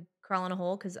 I wanted to crawl in a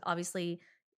hole because obviously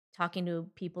talking to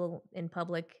people in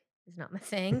public is not my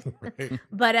thing. Right.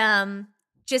 But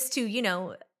just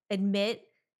to, admit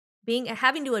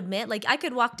having to admit, like I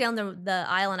could walk down the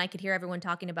aisle and I could hear everyone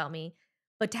talking about me,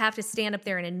 but to have to stand up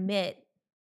there and admit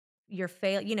your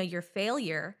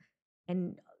failure,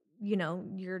 and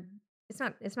it's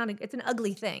an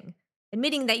ugly thing.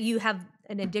 Admitting that you have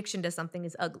an addiction to something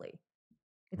is ugly.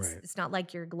 Right. It's not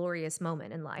like your glorious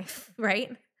moment in life,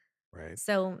 right? Right.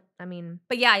 So,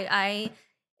 but yeah,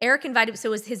 Eric invited, so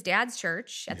it was his dad's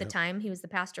church at the Yep. time. He was the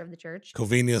pastor of the church.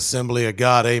 Covina Assembly of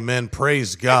God. Amen.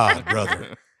 Praise God,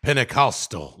 brother.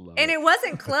 Pentecostal. Love And it. it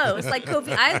wasn't close. Like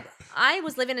I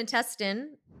was living in Tustin,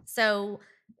 so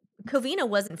Covina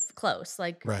wasn't close.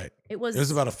 Like Right. it was. It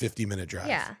was about a 50-minute drive.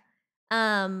 Yeah.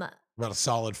 About a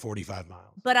solid 45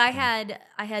 miles. But I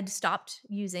had stopped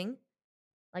using,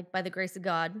 like by the grace of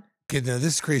God. Okay, now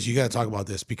this is crazy. You got to talk about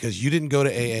this because you didn't go to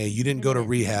AA. You didn't go to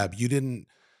rehab. You didn't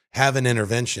have an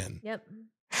intervention. Yep.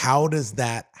 How does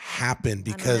that happen?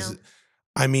 Because know.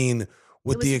 I mean,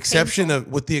 with was the exception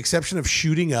painful. of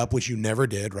shooting up, which you never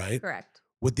did, right? Correct.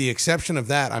 With the exception of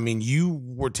that, I mean, you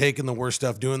were taking the worst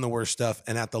stuff, doing the worst stuff,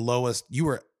 and at the lowest, you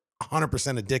were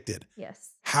 100% addicted.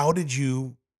 Yes. How did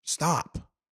you stop?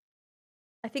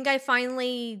 I think I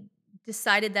finally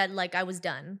decided that like I was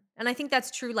done. And I think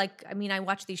that's true. Like, I mean, I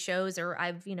watch these shows, or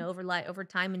I've, over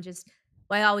time, and just,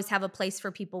 I always have a place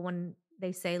for people when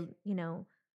they say,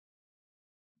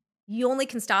 you only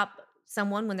can stop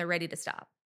someone when they're ready to stop.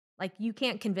 Like you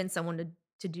can't convince someone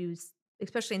to do,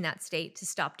 especially in that state, to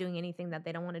stop doing anything that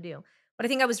they don't want to do. But I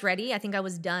think I was ready. I think I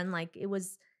was done. Like it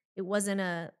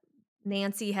wasn't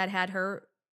Nancy had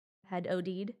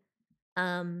OD'd.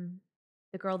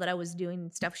 The girl that I was doing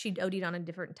stuff, she'd OD'd on a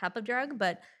different type of drug,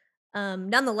 but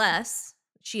nonetheless,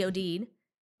 she OD'd.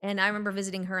 And I remember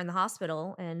visiting her in the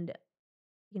hospital, and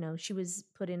she was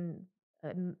put in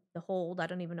the hold. I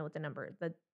don't even know what the number,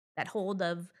 but that hold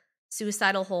of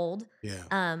suicidal hold.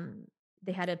 Yeah.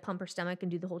 They had to pump her stomach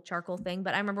and do the whole charcoal thing.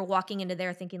 But I remember walking into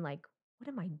there thinking, like, what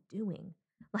am I doing?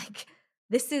 Like,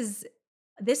 this is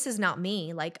not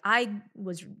me. Like I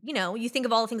was, you think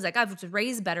of all the things, like I was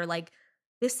raised better. Like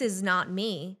this is not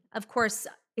me. Of course,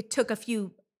 it took a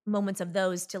few moments of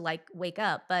those to like wake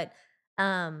up, but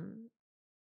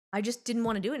I just didn't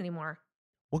want to do it anymore.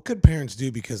 What could parents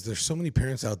do? Because there's so many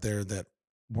parents out there that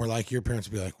were like your parents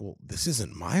would be like, well, this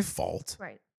isn't my fault.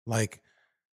 Right. Like,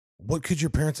 what could your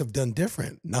parents have done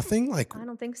different? Nothing? Like, I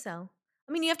don't think so.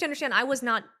 I mean, you have to understand, I was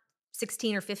not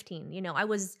 16 or 15. I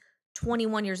was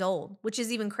 21 years old, which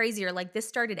is even crazier. Like this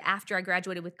started after I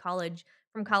graduated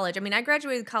from college. I mean, I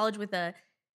graduated college with the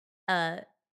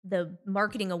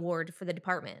marketing award for the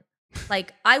department.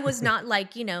 Like I was not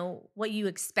like, what you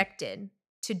expected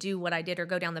to do what I did or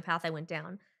go down the path I went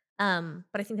down.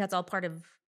 But I think that's all part of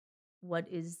what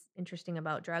is interesting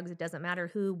about drugs. It doesn't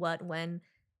matter who, what, when.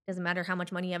 It doesn't matter how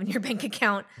much money you have in your bank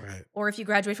account, right. or if you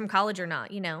graduate from college or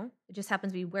not. It just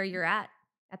happens to be where you're at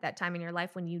that time in your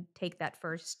life when you take that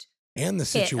first and the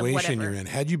hit of situation whatever. you're in.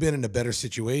 Had you been in a better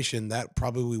situation, that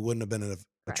probably wouldn't have been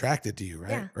attracted to you,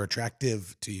 right? Yeah. Or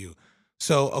attractive to you.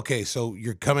 So, okay, so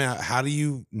you're coming out. How do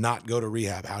you not go to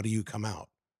rehab? How do you come out?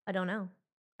 I don't know.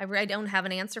 I don't have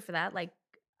an answer for that. Like,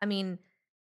 I mean,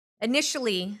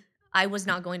 initially, I was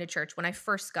not going to church when I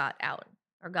first got out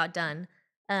or got done.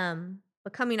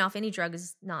 But coming off any drug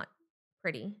is not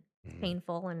pretty. It's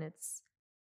painful, and it's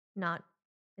not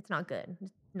good.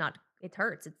 It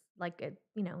hurts. It's like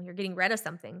you're getting rid of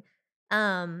something.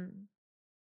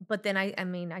 But then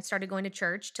I started going to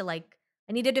church to like,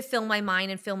 I needed to fill my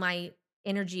mind and fill my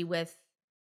energy with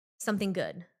something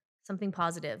good, something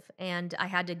positive. And I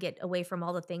had to get away from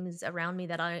all the things around me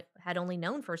that I had only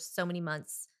known for so many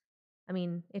months. I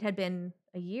mean, it had been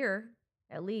a year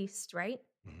at least, right?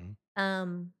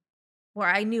 Mm-hmm. Where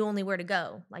I knew only where to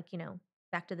go, like,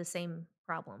 back to the same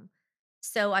problem.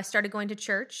 So I started going to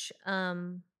church.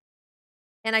 And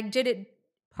I did it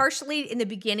partially in the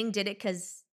beginning, did it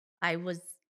because I was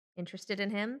interested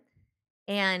in him,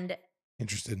 and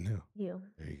Interested in who? you.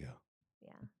 There you go.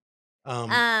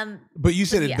 Yeah. But you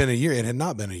said it had yeah. been a year. It had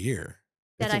not been a year.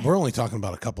 That We're only talking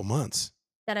about a couple months.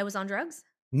 that I was on drugs.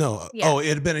 No. Yeah. Oh, it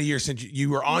had been a year since you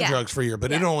were on Yeah. drugs for a year,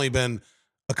 but it had Yeah. only been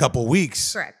a couple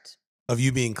weeks Correct. of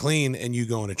you being clean and you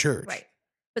going to church. Right.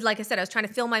 But like I said, I was trying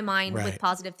to fill my mind Right. with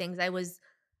positive things.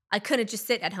 I couldn't just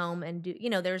sit at home and do,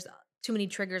 there's too many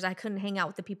triggers. I couldn't hang out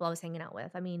with the people I was hanging out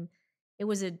with. I mean, it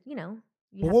was Well,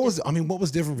 what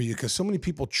was different for you? Because so many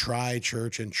people try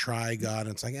church and try God, and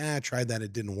it's like, I tried that,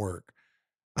 it didn't work.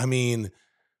 I mean,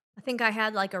 I think I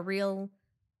had like a real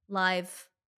live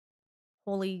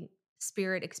Holy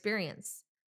Spirit experience.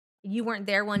 You weren't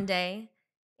there one day,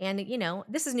 and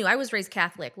this is new. I was raised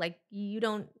Catholic. Like you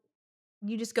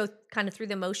just go kind of through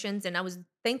the motions, and I was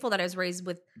thankful that I was raised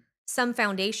with some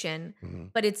foundation,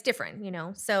 but it's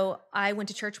different, So I went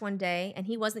to church one day, and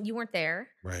you weren't there,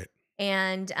 right.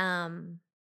 and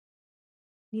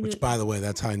Which, by the way,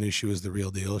 that's how I knew she was the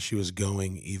real deal. She was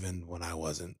going even when I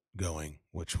wasn't going,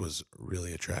 which was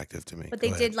really attractive to me. But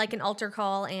they did like an altar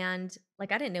call, and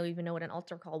like I didn't even know what an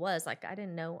altar call was. Like I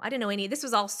didn't know any. This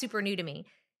was all super new to me,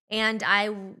 and I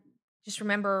just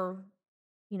remember,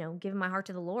 giving my heart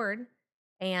to the Lord,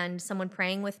 and someone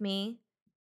praying with me.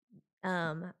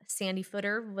 Sandy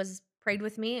Footer prayed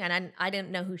with me, and I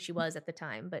didn't know who she was at the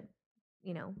time, but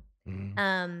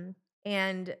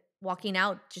and walking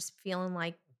out just feeling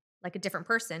like a different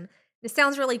person. It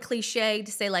sounds really cliche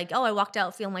to say like, oh, I walked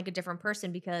out feeling like a different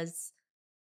person, because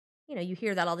you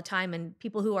hear that all the time, and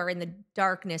people who are in the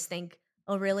darkness think,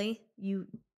 oh, really? You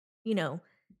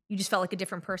just felt like a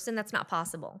different person? That's not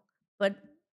possible. But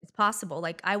it's possible.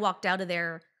 Like I walked out of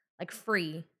there like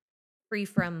free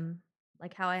from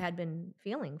like how I had been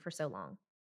feeling for so long.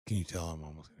 Can you tell I'm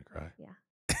almost gonna cry? Yeah.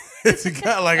 It's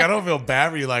kind of like, I don't feel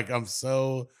bad for you. Like, I'm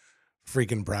so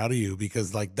freaking proud of you,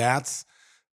 because like that's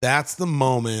the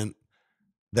moment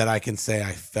that I can say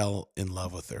I fell in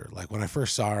love with her. Like when I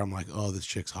first saw her, I'm like, oh, this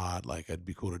chick's hot. Like I'd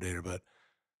be cool to date her. But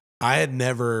I'd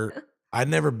never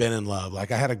been in love.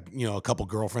 Like I had a couple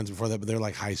girlfriends before that, but they're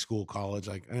like high school, college.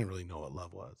 Like I didn't really know what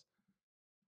love was.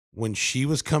 When she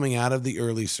was coming out of the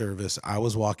early service, I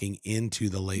was walking into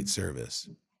the late service,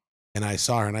 and I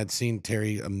saw her, and I'd seen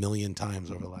Teri a million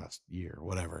times over the last year or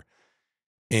whatever.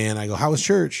 And I go, how was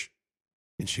church?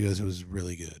 And she goes, it was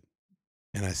really good.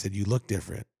 And I said, you look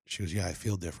different. She goes, yeah, I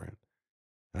feel different.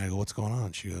 And I go, what's going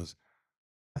on? She goes,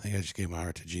 I think I just gave my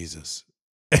heart to Jesus.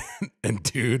 And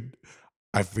dude,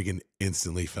 I freaking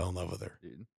instantly fell in love with her.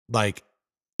 Dude. Like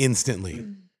instantly.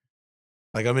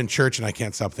 Like I'm in church and I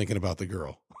can't stop thinking about the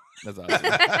girl. That's awesome.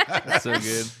 That's so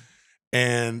good.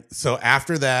 And so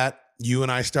after that, you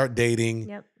and I start dating.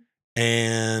 Yep.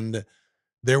 And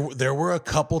there were a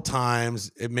couple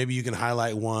times, maybe you can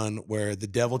highlight one, where the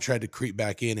devil tried to creep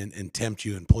back in and tempt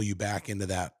you and pull you back into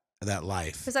that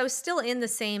life. Because I was still in the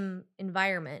same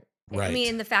environment. Right. I mean,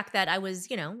 in the fact that I was,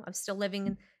 I was still living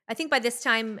in, I think by this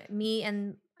time, me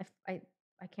and I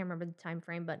can't remember the time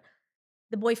frame, but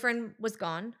the boyfriend was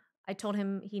gone. I told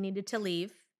him he needed to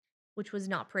leave, which was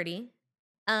not pretty.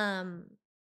 And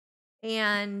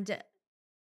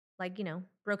like,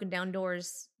 broken down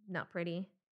doors, not pretty.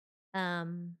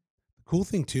 The cool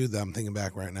thing too that I'm thinking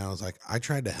back right now is like I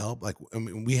tried to help. Like I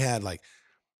mean, we had like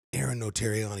Aaron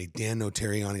Notariani, Dan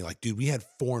Notariani. Like, dude, we had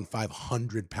 400 and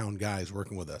 500 pound guys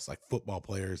working with us, like football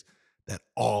players that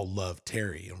all love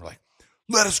Teri, and we're like,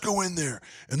 let us go in there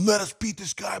and let us beat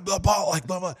this guy, blah blah, like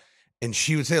blah blah. And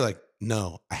she would say like,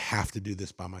 no, I have to do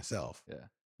this by myself. Yeah.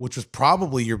 Which was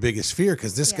probably your biggest fear,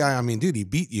 because this Yeah. guy, I mean, dude, he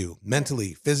beat you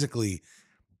mentally, physically,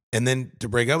 and then to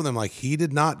break up with him, like he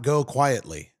did not go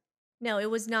quietly. No,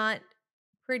 it was not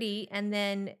pretty. And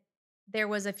then there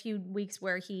was a few weeks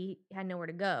where he had nowhere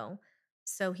to go.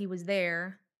 So he was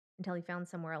there until he found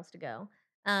somewhere else to go.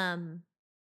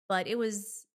 But it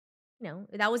was,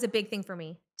 that was a big thing for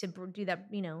me to do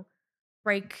that,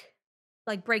 break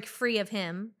free of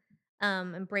him,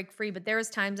 and break free. But there was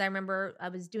times I remember I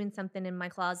was doing something in my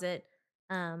closet,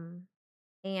 and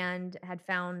had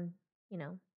found,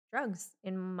 drugs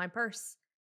in my purse.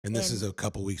 And this is a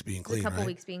couple weeks being clean, A couple right?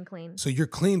 weeks being clean. So you're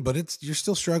clean, but you're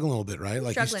still struggling a little bit, right?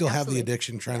 Like you Struggling, still have the absolutely.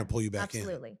 addiction trying to pull you back in.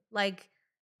 Absolutely. Like,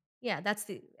 yeah,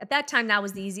 at that time, that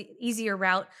was the easier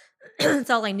route. It's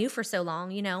all I knew for so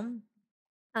long,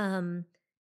 and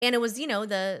it was,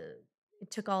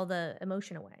 it took all the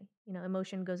emotion away.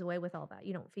 Emotion goes away with all that.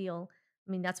 You don't feel,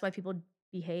 I mean, that's why people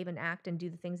behave and act and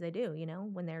do the things they do,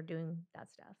 when they're doing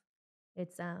that stuff.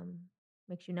 It's,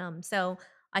 makes you numb. So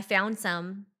I found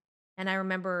some, and I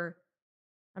remember,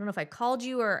 I don't know if I called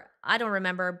you or I don't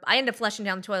remember. I ended up flushing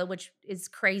down the toilet, which is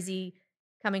crazy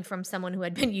coming from someone who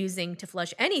had been using to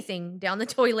flush anything down the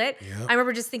toilet. Yep. I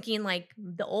remember just thinking like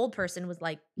the old person was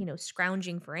like,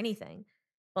 scrounging for anything.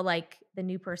 But like the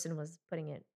new person was putting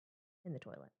it in the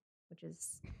toilet, which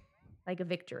is like a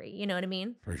victory. You know what I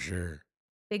mean? For sure.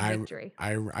 Big I victory.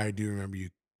 I do remember you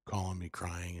calling me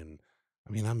crying, and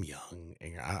I mean, I'm young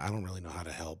and I don't really know how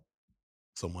to help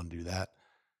someone do that.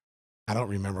 I don't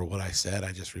remember what I said.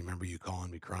 I just remember you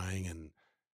calling me crying and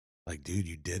like, dude,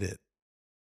 you did it.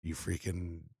 You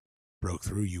freaking broke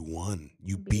through. You won.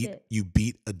 You Beat it. you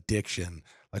beat addiction.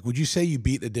 Like, would you say you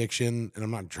beat addiction? And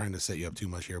I'm not trying to set you up too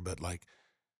much here, but like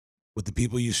with the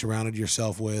people you surrounded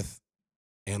yourself with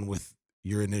and with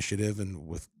your initiative and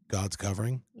with God's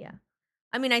covering? Yeah.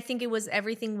 I mean, I think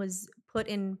everything was put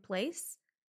in place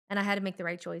and I had to make the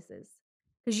right choices.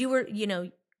 Because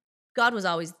God was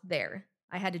always there.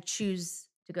 I had to choose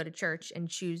to go to church and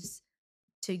choose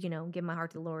to, give my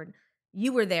heart to the Lord.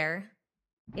 You were there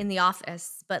in the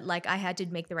office, but like I had to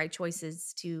make the right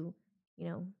choices to,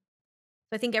 so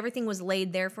I think everything was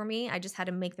laid there for me. I just had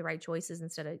to make the right choices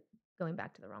instead of going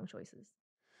back to the wrong choices.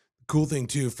 Cool thing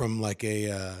too, from like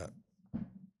a,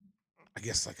 I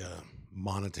guess like a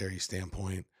monetary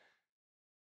standpoint,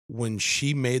 when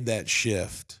she made that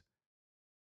shift,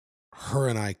 her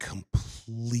and I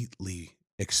completely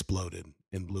exploded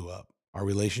and blew up. Our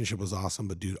relationship was awesome,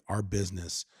 but dude, our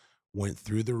business went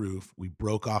through the roof. We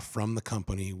broke off from the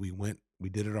company. We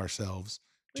did it ourselves,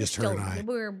 just her and I.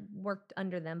 We were worked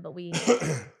under them, but we.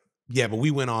 Yeah, but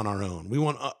we went on our own. We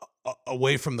went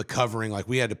away from the covering. Like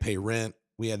we had to pay rent,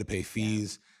 we had to pay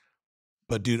fees. Yeah.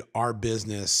 But dude, our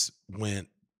business went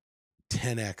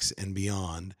 10x and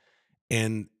beyond.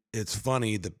 And it's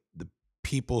funny, the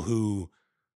people who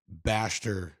bashed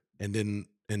her and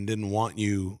didn't want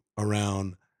you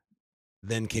around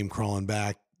then came crawling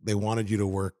back. They wanted you to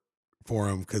work for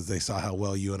them because they saw how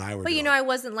well you and I were doing. But I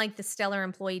wasn't like the stellar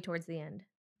employee towards the end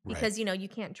because you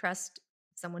can't trust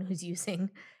someone who's using.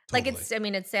 Totally. Like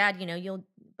it's sad,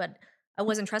 but I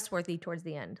wasn't trustworthy towards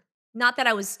the end. Not that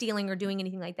I was stealing or doing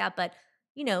anything like that, but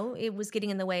it was getting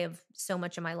in the way of so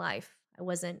much of my life. I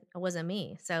wasn't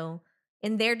me. So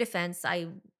in their defense, I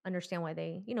understand why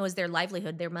they, is their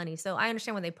livelihood, their money. So I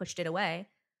understand when they pushed it away.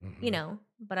 Mm-hmm.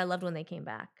 But I loved when they came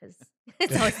back because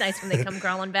it's always nice when they come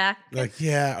crawling back. Like,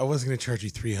 yeah, I was going to charge you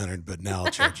 $300, but now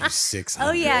I'll charge you $600.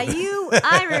 Oh yeah,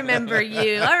 I remember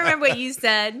you. I remember what you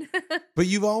said. But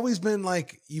you've always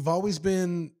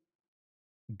been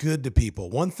good to people.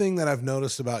 One thing that I've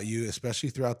noticed about you, especially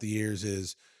throughout the years,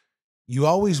 is you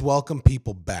always welcome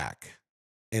people back,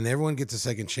 and everyone gets a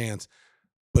second chance.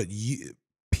 But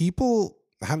people,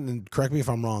 correct me if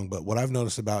I'm wrong, but what I've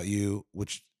noticed about you,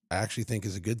 which I actually think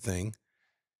is a good thing,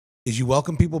 is you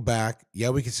welcome people back. Yeah,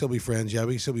 we can still be friends. Yeah,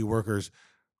 we can still be workers,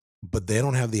 but they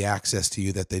don't have the access to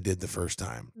you that they did the first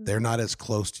time. Mm-hmm. They're not as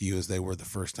close to you as they were the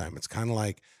first time. It's kind of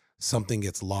like something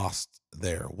gets lost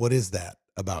there. What is that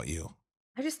about you?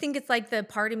 I just think it's like the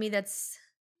part of me that's,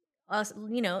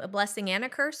 a blessing and a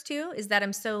curse too, is that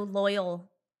I'm so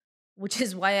loyal, which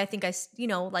is why I think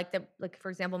like for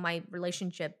example, my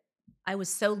relationship, I was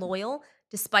so loyal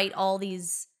despite all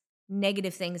these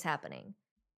negative things happening.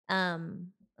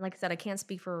 Like I said, I can't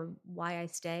speak for why I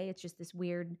stay. It's just this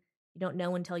weird, you don't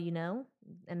know until you know.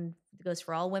 And it goes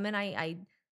for all women. I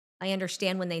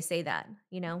understand when they say that,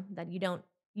 that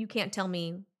you can't tell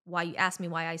me why you ask me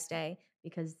why I stay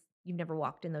because you've never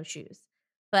walked in those shoes.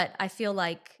 But I feel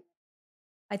like,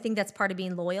 I think that's part of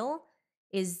being loyal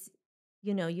is,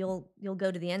 you'll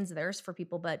go to the ends of the earth for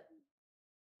people. But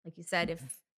like you said, if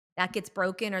that gets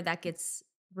broken or that gets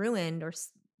ruined or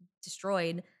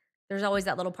destroyed, there's always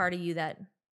that little part of you that,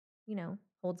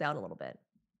 holds out a little bit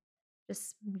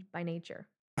just by nature.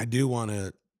 I do want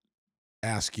to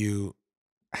ask you,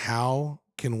 how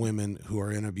can women who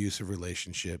are in an abusive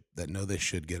relationship that know they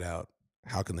should get out,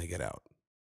 how can they get out?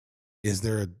 Is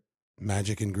there a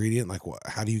magic ingredient? Like,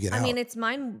 how do you get out? I mean, it's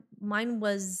mine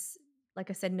was, like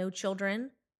I said, no children,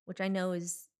 which I know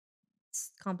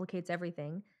complicates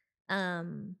everything. I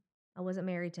wasn't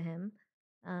married to him.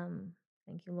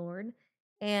 Thank you, Lord.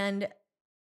 And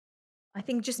I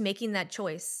think just making that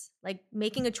choice, like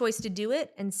making a choice to do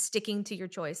it and sticking to your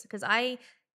choice. Because I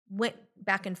went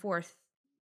back and forth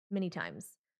many times,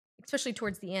 especially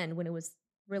towards the end when it was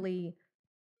really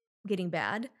getting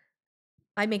bad.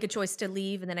 I'd make a choice to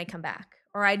leave and then I'd come back.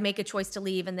 Or I'd make a choice to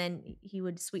leave and then he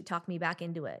would sweet talk me back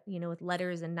into it, with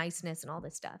letters and niceness and all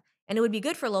this stuff. And it would be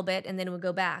good for a little bit and then it would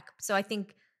go back. So I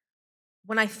think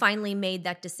when I finally made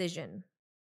that decision,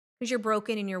 because you're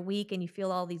broken and you're weak and you feel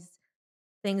all these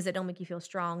things that don't make you feel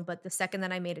strong. But the second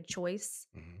that I made a choice,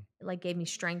 it like gave me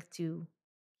strength to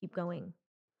keep going.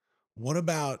 What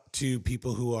about to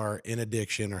people who are in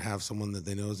addiction or have someone that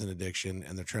they know is in addiction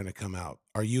and they're trying to come out?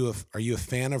 Are you a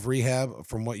fan of rehab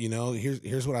from what you know?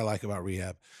 Here's what I like about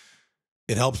rehab.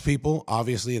 It helps people.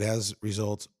 Obviously, it has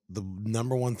results. The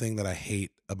number one thing that I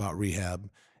hate about rehab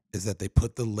is that they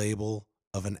put the label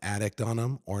of an addict on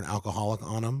them or an alcoholic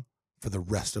on them for the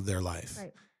rest of their life.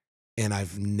 Right. And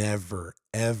I've never,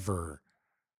 ever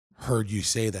heard you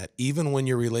say that. Even when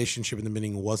your relationship in the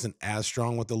beginning wasn't as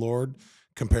strong with the Lord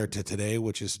compared to today,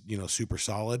 which is, super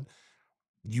solid,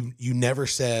 you never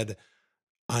said,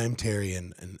 I'm Teri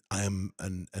and I'm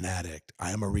an addict.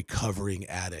 I am a recovering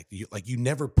addict. You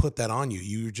never put that on you.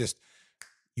 You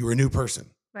were a new person.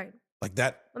 Right. Like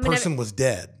that I mean, person was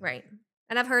dead. Right.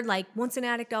 And I've heard like once an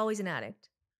addict, always an addict.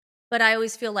 But I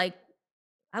always feel like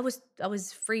I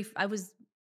was free.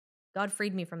 God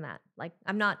freed me from that. Like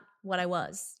I'm not what I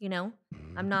was,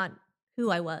 I'm not who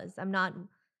I was. I'm not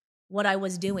what I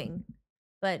was doing.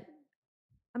 But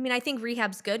I mean, I think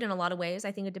rehab's good in a lot of ways.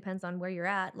 I think it depends on where you're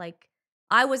at. Like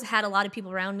I had a lot of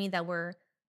people around me that were,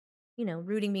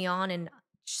 rooting me on and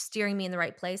steering me in the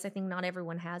right place. I think not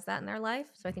everyone has that in their life.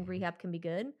 So I think rehab can be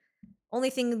good. Only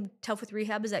thing tough with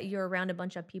rehab is that you're around a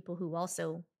bunch of people who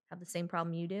also have the same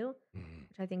problem you do,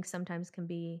 which I think sometimes can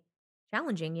be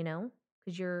challenging,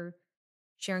 because you're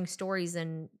sharing stories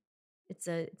and it's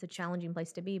a challenging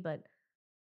place to be. But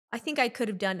I think I could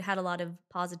have had a lot of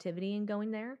positivity in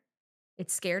going there.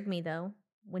 It scared me though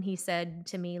when he said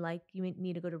to me like you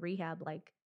need to go to rehab.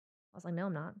 Like I was like, no,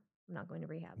 I'm not. I'm not going to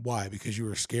rehab. Why? Because you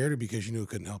were scared or because you knew it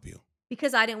couldn't help you?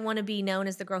 Because I didn't want to be known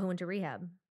as the girl who went to rehab.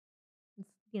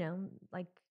 Like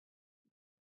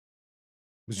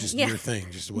It was just your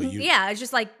thing, just what you. Yeah, it's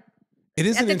just like It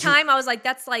is at the time I was like,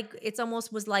 that's like it's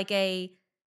almost was like a,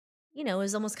 it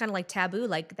was almost kind of like taboo.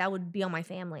 Like that would be on my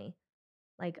family.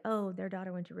 Like, oh, their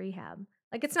daughter went to rehab.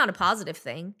 Like it's not a positive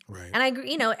thing. Right. And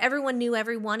everyone knew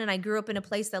everyone, and I grew up in a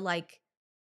place that like,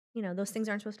 those things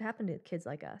aren't supposed to happen to kids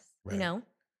like us. Right.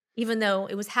 Even though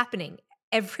it was happening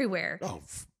everywhere. Oh,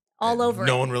 all over.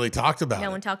 No one really talked about it.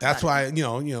 No one talked That's about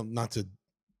why, not to,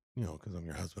 because I'm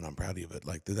your husband, I'm proud of you, but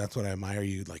like, that's what I admire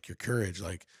you, like your courage.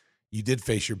 Like you did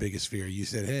face your biggest fear. You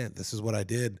said, hey, this is what I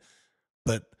did.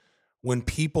 But when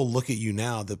people look at you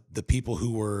now, the people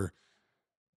who were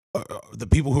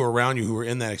around you who were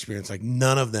in that experience, like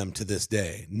none of them to this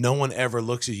day, no one ever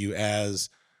looks at you as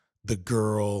the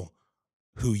girl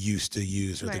who used to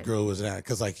use or the Right. girl who was at,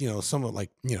 because like, someone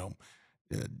like,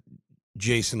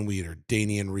 Jason Weeder,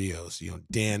 Danian Rios,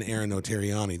 Dan Aaron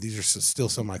Notariani. These are still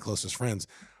some of my closest friends.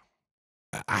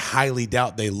 I highly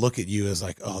doubt they look at you as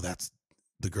like, oh, that's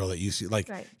the girl that you see. Like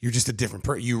Right. you're just a different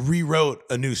person. You rewrote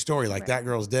a new story. Like Right. that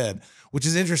girl's dead, which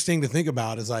is interesting to think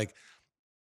about. Is like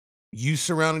you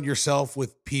surrounded yourself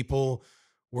with people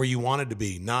where you wanted to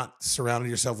be, not surrounded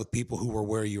yourself with people who were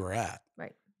where you were at.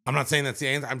 Right. I'm not saying that's the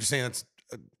answer. I'm just saying that's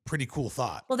a pretty cool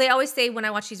thought. Well, they always say when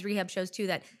I watch these rehab shows too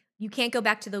that you can't go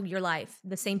back to your life,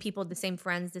 the same people, the same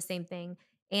friends, the same thing.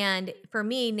 And for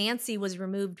me, Nancy was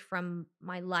removed from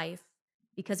my life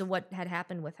because of what had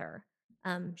happened with her.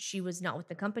 She was not with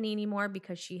the company anymore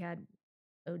because she had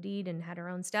OD'd and had her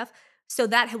own stuff. So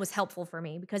that was helpful for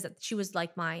me because she was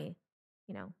like my,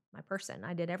 my person.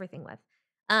 I did everything with.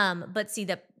 But see,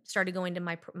 that started going to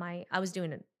my. I was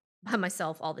doing it by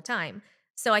myself all the time.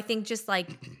 So I think just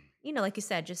like, like you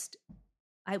said, just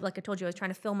like I told you, I was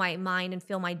trying to fill my mind and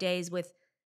fill my days with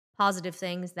positive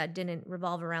things that didn't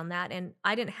revolve around that. And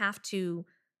I didn't have to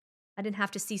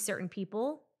see certain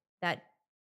people that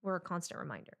were a constant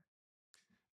reminder.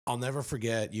 I'll never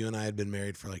forget, you and I had been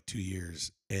married for like 2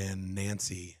 years, and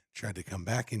Nancy tried to come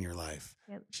back in your life.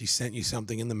 Yep. She sent you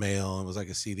something in the mail. It was like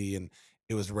a CD, and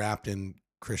it was wrapped in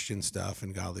Christian stuff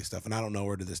and godly stuff. And I don't know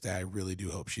her to this day. I really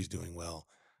do hope she's doing well.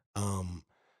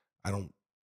 I don't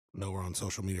know her on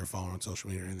social media or follow her on social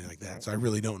media or anything like that. So I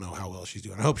really don't know how well she's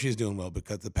doing. I hope she's doing well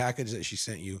because the package that she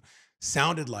sent you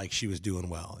sounded like she was doing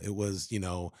well. It was,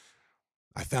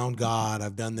 I found God.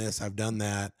 I've done this. I've done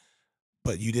that.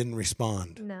 But you didn't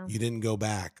respond. No. You didn't go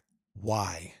back.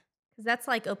 Why? Because that's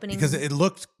like opening. Because it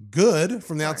looked good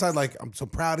from the outside. Like, I'm so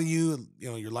proud of you.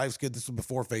 Your life's good. This was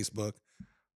before Facebook.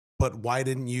 But why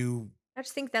didn't you? I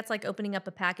just think that's like opening up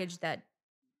a package that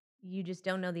you just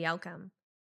don't know the outcome.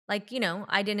 Like,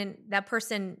 that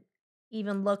person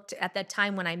even looked at that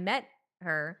time when I met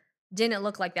her, didn't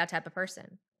look like that type of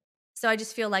person. So I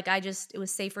just feel like it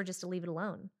was safer just to leave it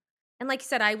alone. And like you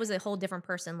said, I was a whole different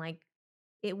person. Like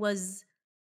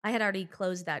I had already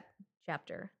closed that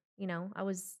chapter. I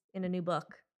was in a new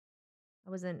book.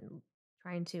 I wasn't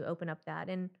trying to open up that.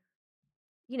 And,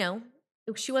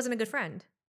 she wasn't a good friend.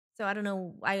 So I don't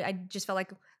know. I just felt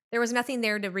like there was nothing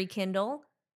there to rekindle.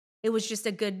 It was just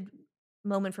a good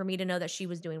moment for me to know that she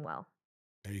was doing well.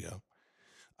 There you go.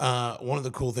 One of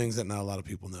the cool things that not a lot of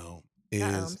people know is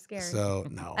I'm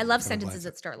scared. no. I love I'm kinda sentences blindsided.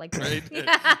 that start like Right.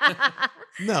 that.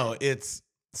 No, it's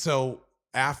so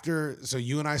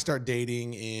you and I start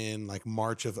dating in like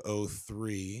March of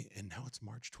 03, and now it's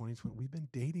March 2020. We've been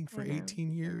dating for I know, 18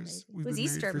 so years. crazy. We've It was been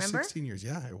married Easter, for remember? 16 years.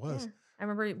 Yeah, it was. Yeah. I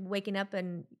remember waking up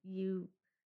and you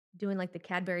doing like the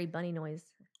Cadbury bunny noise.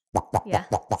 Yeah.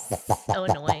 So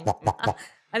annoying.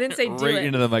 I didn't say do Right it.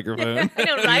 into the microphone. I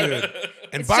know, right? Dude.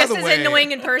 And It's by just the as way,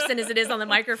 annoying in person as it is on the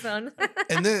microphone.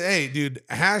 and then, hey, dude,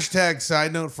 hashtag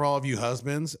side note for all of you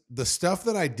husbands, the stuff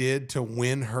that I did to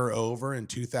win her over in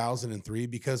 2003,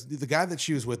 because the guy that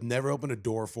she was with never opened a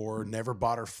door for her, never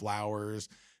bought her flowers,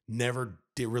 never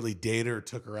really dated her,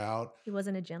 took her out. He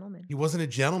wasn't a gentleman. He wasn't a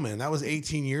gentleman. That was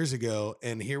 18 years ago.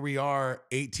 And here we are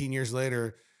 18 years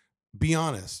later. Be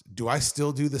honest. Do I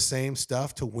still do the same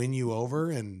stuff to win you over?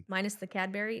 And Minus the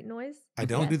Cadbury noise? I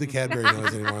don't do the Cadbury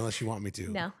noise anymore unless you want me to.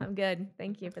 No, I'm good.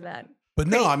 Thank you for that. But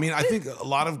no, I mean, I think a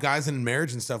lot of guys in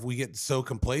marriage and stuff, we get so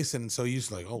complacent and so used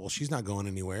to like, oh, well, she's not going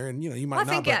anywhere. And, you might Well, I not.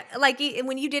 think, But yeah, like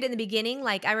when you did it in the beginning,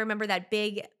 like I remember that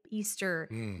big Easter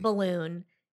balloon.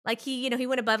 Like he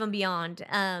went above and beyond.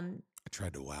 I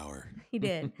tried to wow her. He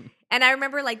did. And I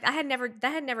remember like that had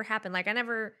never happened.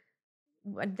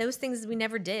 Like those things we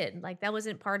never did. Like that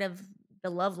wasn't part of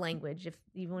the love language, if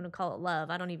you want to call it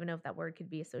love. I don't even know if that word could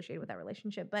be associated with that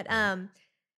relationship. But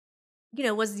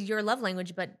was your love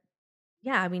language. But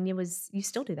yeah, I mean you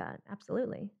still do that.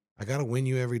 Absolutely. I got to win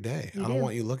you every day. You I don't do.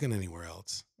 want you looking anywhere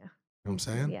else. Yeah. You know what I'm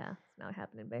saying? Yeah, it's not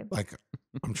happening, babe. Like,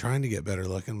 I'm trying to get better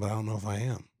looking, but I don't know if I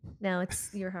am. No,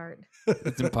 it's your heart.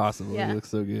 It's impossible. Yeah. You look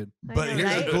so good. I But know, here's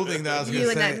right? the cool thing that I was going You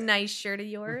to and say. that nice shirt of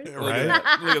yours. Right?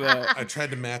 Look at that. I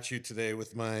tried to match you today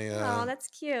with my Oh, that's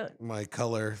cute. my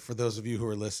color. For those of you who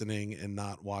are listening and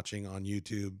not watching on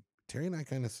YouTube, Teri and I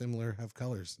kind of similar have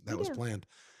colors. That We was do. planned.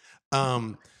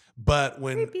 But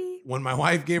Creepy. when my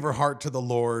wife gave her heart to the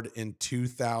Lord in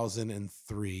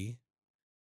 2003,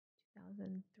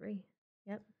 2003.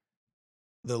 Yep.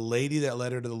 the lady that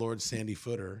led her to the Lord, Sandy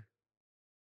Footer,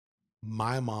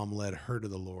 my mom led her to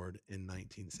the Lord in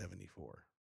 1974.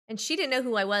 And she didn't know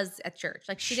who I was at church.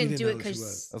 Like she didn't do know it who she was.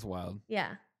 because That's wild.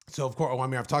 yeah. So of course, I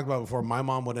mean, I've talked about it before. My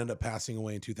mom would end up passing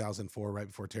away in 2004, right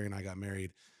before Teri and I got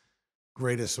married.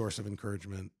 Greatest source of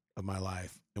encouragement of my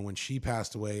life. And when she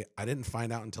passed away, I didn't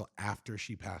find out until after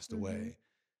she passed away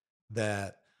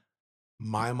that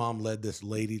my mom led this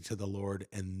lady to the Lord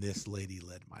and this lady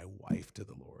led my wife to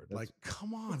the Lord. Like,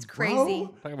 come on, It's bro. crazy.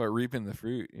 Talking about reaping the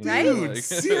fruit. Right? Dude,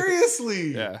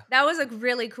 seriously. Yeah. That was a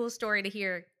really cool story to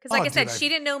hear. Because like Oh, I said, dude, she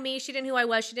didn't know me. She didn't know who I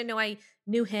was. She didn't know I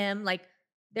knew him. Like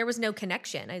there was no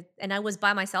connection. I was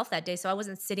by myself that day. So I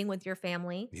wasn't sitting with your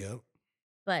family. Yep.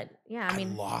 But yeah, I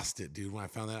mean, lost it, dude, when I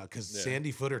found that out. Because Yeah.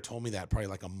 Sandy Footer told me that probably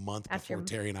like a month After-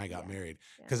 before Teri and I got yeah. married.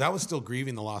 Yeah. Because I was still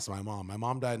grieving the loss of my mom. My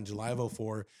mom died in July of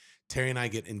 04. Teri and I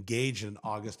get engaged in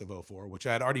August of 04, which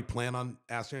I had already planned on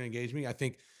asking her to engage me. I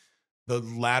think the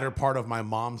latter part of my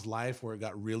mom's life where it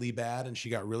got really bad and she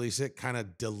got really sick kind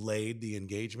of delayed the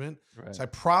engagement. Right. So I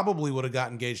probably would have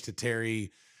got engaged to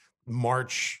Teri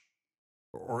March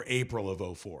or April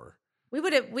of 04.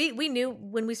 we knew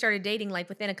when we started dating, like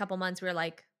within a couple months, we were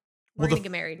like, we're going to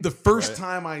get married. The first Right.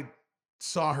 time I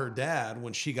saw her dad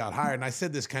when she got hired, and I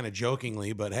said this kind of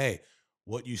jokingly, but hey,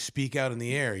 what you speak out in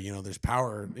the air, there's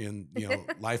power in,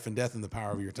 life and death in the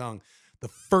power of your tongue. The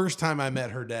first time I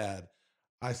met her dad,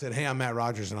 I said, hey, I'm Matt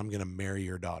Rogers and I'm going to marry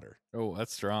your daughter. Oh,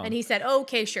 that's strong. And he said,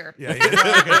 okay, sure. Yeah.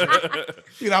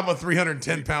 I'm a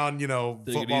 310 pound, Take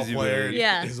it football easy, player. man.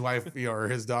 Yeah. His wife, or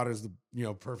his daughter's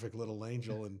the, perfect little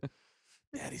angel and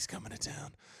daddy's coming to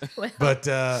town. Well, But,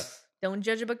 don't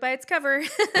judge a book by its cover.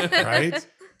 right?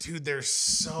 Dude, there's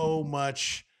so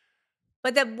much.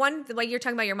 But the way you're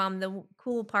talking about your mom, the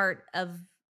cool part of,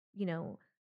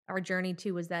 our journey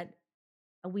too was that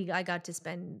I got to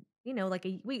spend, like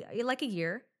a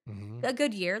year, Mhm. a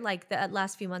good year. Like the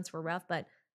last few months were rough, but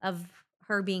of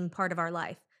her being part of our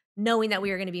life, knowing that we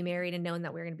were going to be married and knowing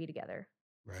that we were going to be together,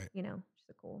 Right. just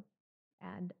a cool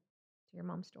add to your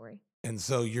mom's story. And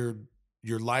so your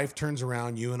life turns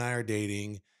around, you and I are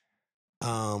dating.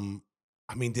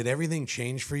 Did everything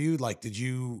change for you? Like,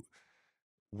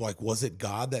 was it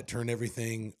God that turned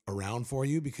everything around for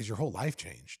you? Because your whole life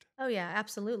changed. Oh yeah,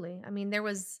 absolutely. I mean, there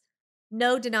was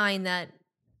no denying that.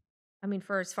 I mean,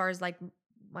 for as far as like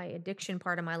my addiction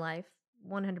part of my life,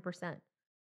 100%.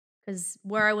 Because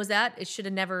where I was at, it should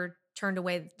have never turned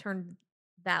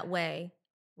that way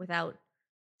without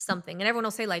something. And everyone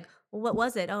will say like, well, what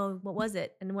was it? Oh, what was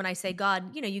it? And when I say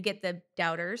God, you get the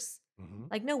doubters.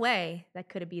 Mhm. Like, no way that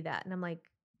could have been that. And I'm like,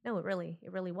 no, it really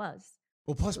was.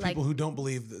 Well, plus Like, people who don't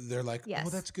believe, they're like, oh,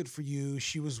 yes, that's good for you.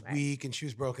 She was right, weak and she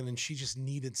was broken and she just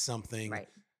needed something right.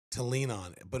 to lean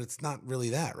on. But it's not really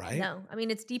that, right? No, I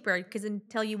mean, it's deeper because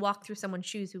until you walk through someone's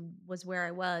shoes who was where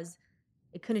I was,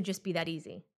 it couldn't just be that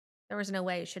easy. There was no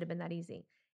way it should have been that easy.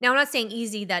 Now, I'm not saying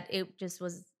easy that it just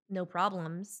was no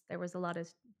problems. There was a lot of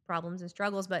problems and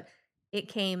struggles, but it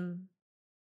came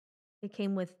it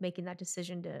came with making that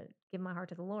decision to give my heart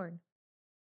to the Lord.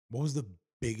 What was the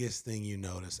biggest thing you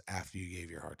noticed after you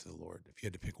gave your heart to the Lord? If you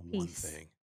had to pick one Peace, thing,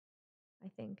 I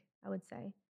think I would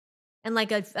say. And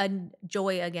like a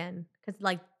joy again cuz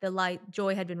like the light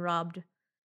joy had been robbed.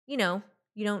 You know,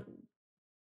 you don't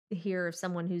hear of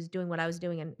someone who's doing what I was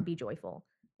doing and be joyful.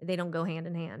 They don't go hand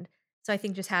in hand. So I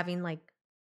think just having like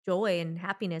joy and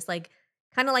happiness, like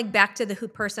kind of like back to the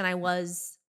person I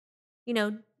was, you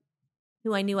know,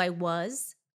 who I knew I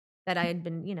was, that I had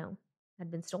been,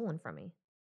 had been stolen from me.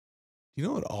 you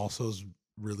know what also is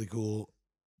really cool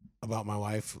about my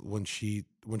wife when she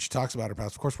talks about her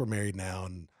past. Of course, we're married now,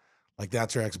 and like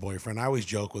that's her ex boyfriend. I always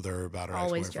joke with her about her ex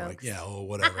Always boyfriend, like, jokes. yeah, oh,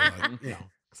 whatever, like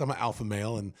because I'm an alpha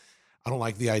male, and I don't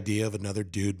like the idea of another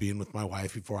dude being with my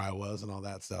wife before I was, and all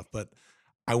that stuff. But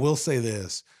I will say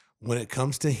this: when it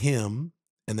comes to him,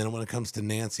 and then when it comes to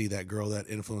Nancy, that girl that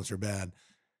influenced her bad,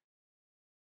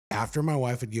 after my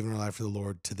wife had given her life to the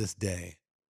Lord, to this day,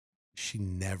 she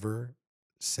never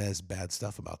says bad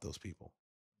stuff about those people.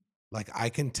 Like I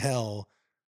can tell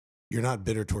you're not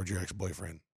bitter towards your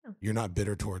ex-boyfriend. No, You're not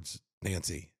bitter towards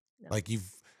Nancy. no. Like you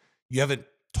haven't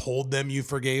told them you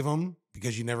forgave them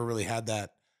because you never really had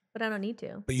that, But I don't need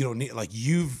to. but you don't need, like,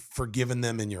 you've forgiven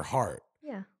them in your heart,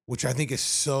 Yeah. which I think is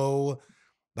so,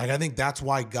 like, I think that's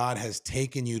why God has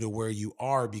taken you to where you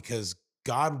are, because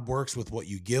God works with what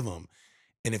you give him.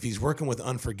 And if he's working with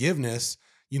unforgiveness,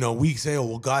 we say, oh,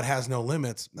 well, God has no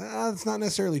limits. That's not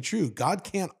necessarily true. God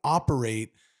can't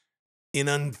operate in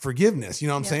unforgiveness. You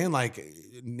know what I'm Yep. saying? Like,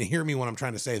 hear me when I'm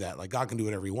trying to say that. Like, God can do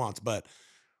whatever he wants, but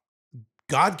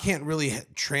God can't really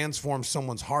transform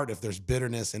someone's heart if there's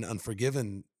bitterness and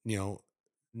unforgiven,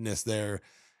 ness there.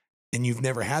 And you've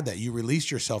never had that. You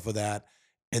released yourself of that.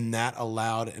 And that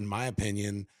allowed, in my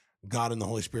opinion, God and the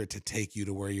Holy Spirit to take you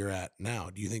to where you're at now.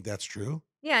 Do you think that's true?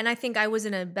 Yeah, and I think I was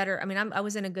in a better. I mean, I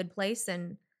was in a good place,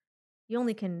 and you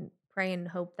only can pray and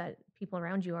hope that people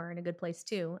around you are in a good place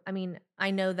too. I mean,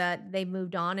 I know that they've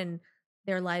moved on and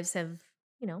their lives have,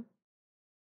 you know,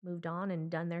 moved on and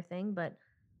done their thing, but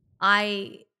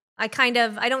I I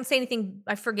don't say anything.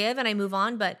 I forgive and I move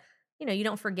on, but you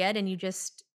don't forget and you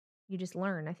just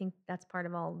learn. I think that's part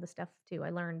of all the stuff too. I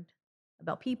learned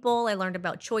about people, I learned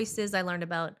about choices, I learned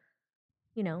about,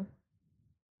 you know,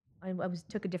 I was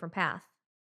took a different path.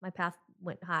 My path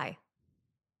went high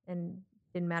and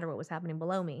didn't matter what was happening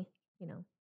below me, you know,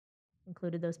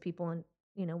 included those people and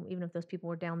even if those people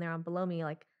were down there on below me,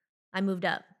 like I moved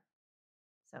up.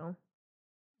 So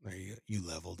There you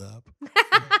leveled up.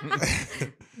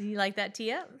 you like that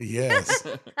tee up? Yes.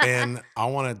 And I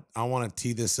want to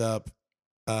tee this up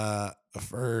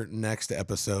for next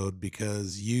episode,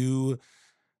 because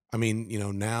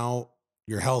now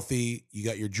you're healthy, you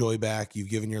got your joy back, you've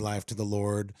given your life to the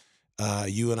Lord.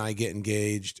 You and I get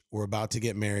engaged, we're about to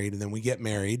get married, and then we get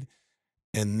married,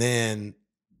 and then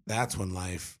that's when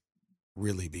life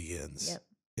really begins. Yep.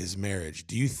 Is marriage.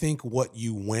 Do you think what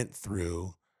you went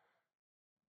through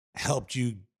helped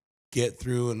you get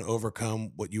through and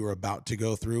overcome what you were about to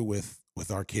go through with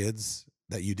our kids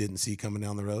that you didn't see coming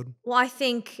down the road? Well,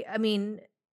 I mean,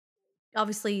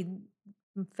 obviously,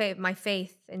 my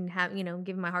faith and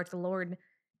giving my heart to the Lord,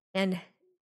 and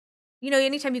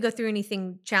anytime you go through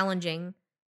anything challenging,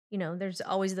 there's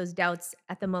always those doubts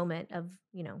at the moment of,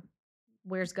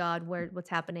 where's God, what's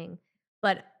happening.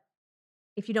 But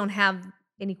if you don't have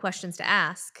any questions to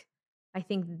ask, I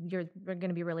think you're going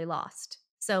to be really lost.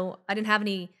 So I didn't have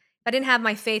any. If I didn't have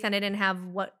my faith and I didn't have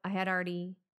what I had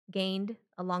already gained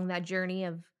along that journey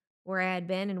of where I had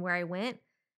been and where I went,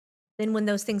 then when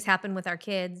those things happen with our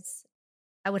kids,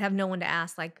 I would have no one to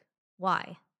ask, like,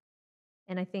 why?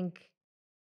 And I think,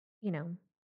 you know,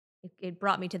 it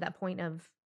brought me to that point of,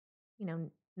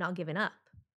 not giving up.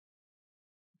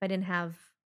 If I didn't have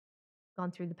gone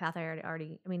through the path I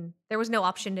already, I mean, there was no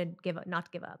option to give up, not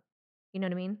to give up. You know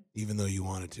what I mean? Even though you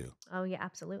wanted to. Oh, yeah,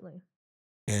 absolutely.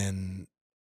 And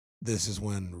this is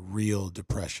when real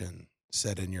depression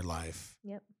set in your life,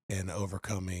 Yep. and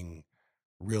overcoming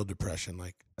real depression,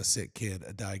 like a sick kid,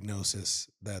 a diagnosis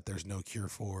that there's no cure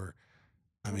for.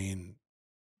 I mean,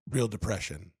 real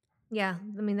depression. Yeah.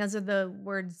 I mean, those are the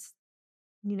words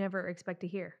you never expect to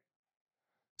hear.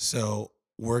 So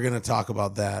we're going to talk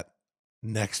about that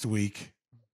next week.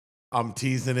 I'm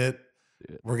teasing it.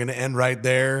 We're going to end right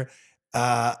there.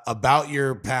 About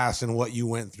your past and what you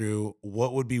went through,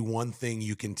 what would be one thing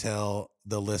you can tell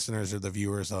the listeners or the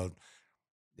viewers of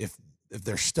if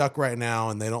they're stuck right now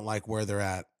and they don't like where they're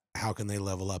at, how can they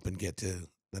level up and get to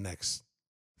the next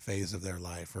phase of their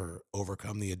life or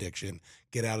overcome the addiction,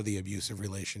 get out of the abusive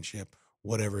relationship,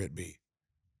 whatever it be?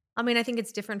 I mean, I think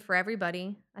it's different for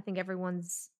everybody. I think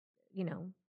everyone's,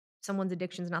 someone's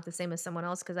addiction is not the same as someone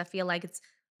else because I feel like it's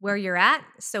where you're at.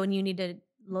 So, and you need to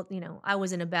look, I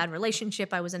was in a bad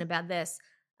relationship, I was in a bad this.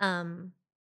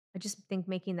 I just think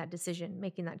making that decision,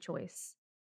 making that choice,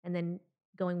 and then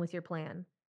going with your plan,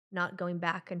 not going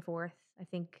back and forth. I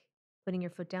think putting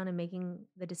your foot down and making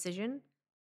the decision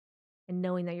and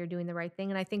knowing that you're doing the right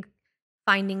thing. And I think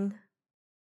finding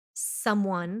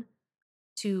someone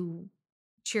to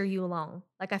cheer you along.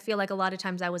 Like I feel like a lot of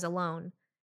times I was alone,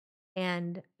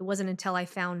 and it wasn't until I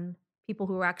found people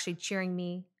who were actually cheering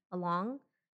me along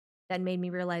that made me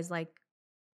realize like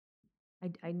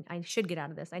I should get out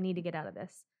of this. I need to get out of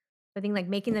this. I think like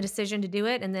making the decision to do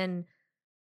it and then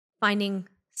finding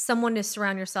someone to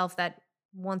surround yourself that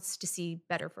wants to see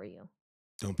better for you.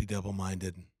 Don't be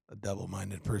double-minded. A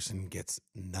double-minded person gets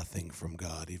nothing from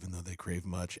God, even though they crave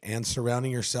much. And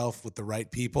surrounding yourself with the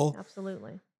right people.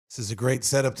 Absolutely. This is a great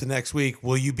setup to next week.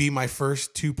 Will you be my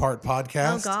first 2-part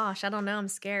podcast? Oh gosh, I don't know. I'm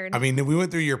scared. I mean, we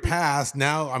went through your past.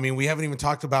 Now, I mean, we haven't even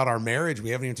talked about our marriage. We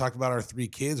haven't even talked about our 3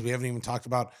 kids. We haven't even talked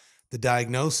about the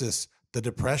diagnosis, the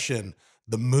depression,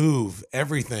 the move,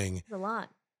 everything. It's a lot.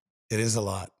 It is a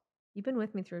lot. You've been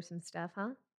with me through some stuff,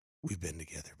 huh? We've been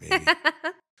together, baby.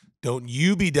 Don't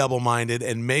you be double-minded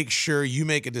and make sure you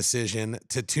make a decision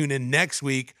to tune in next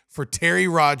week for Teri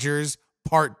Rogers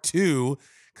Part 2,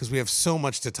 because we have so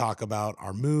much to talk about.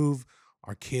 Our move,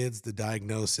 our kids, the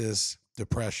diagnosis,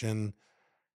 depression,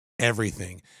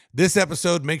 everything. This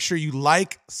episode, make sure you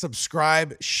like,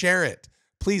 subscribe, share it.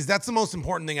 Please, that's the most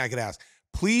important thing I could ask.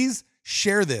 Please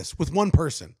share this with one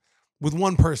person. With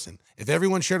one person. If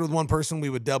everyone shared with one person, we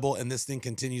would double, and this thing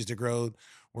continues to grow.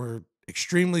 We're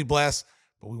extremely blessed,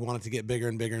 but we want it to get bigger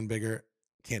and bigger and bigger.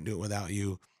 Can't do it without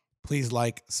you. Please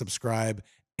like, subscribe,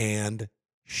 and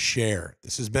share.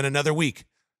 This has been another week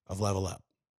of Level Up.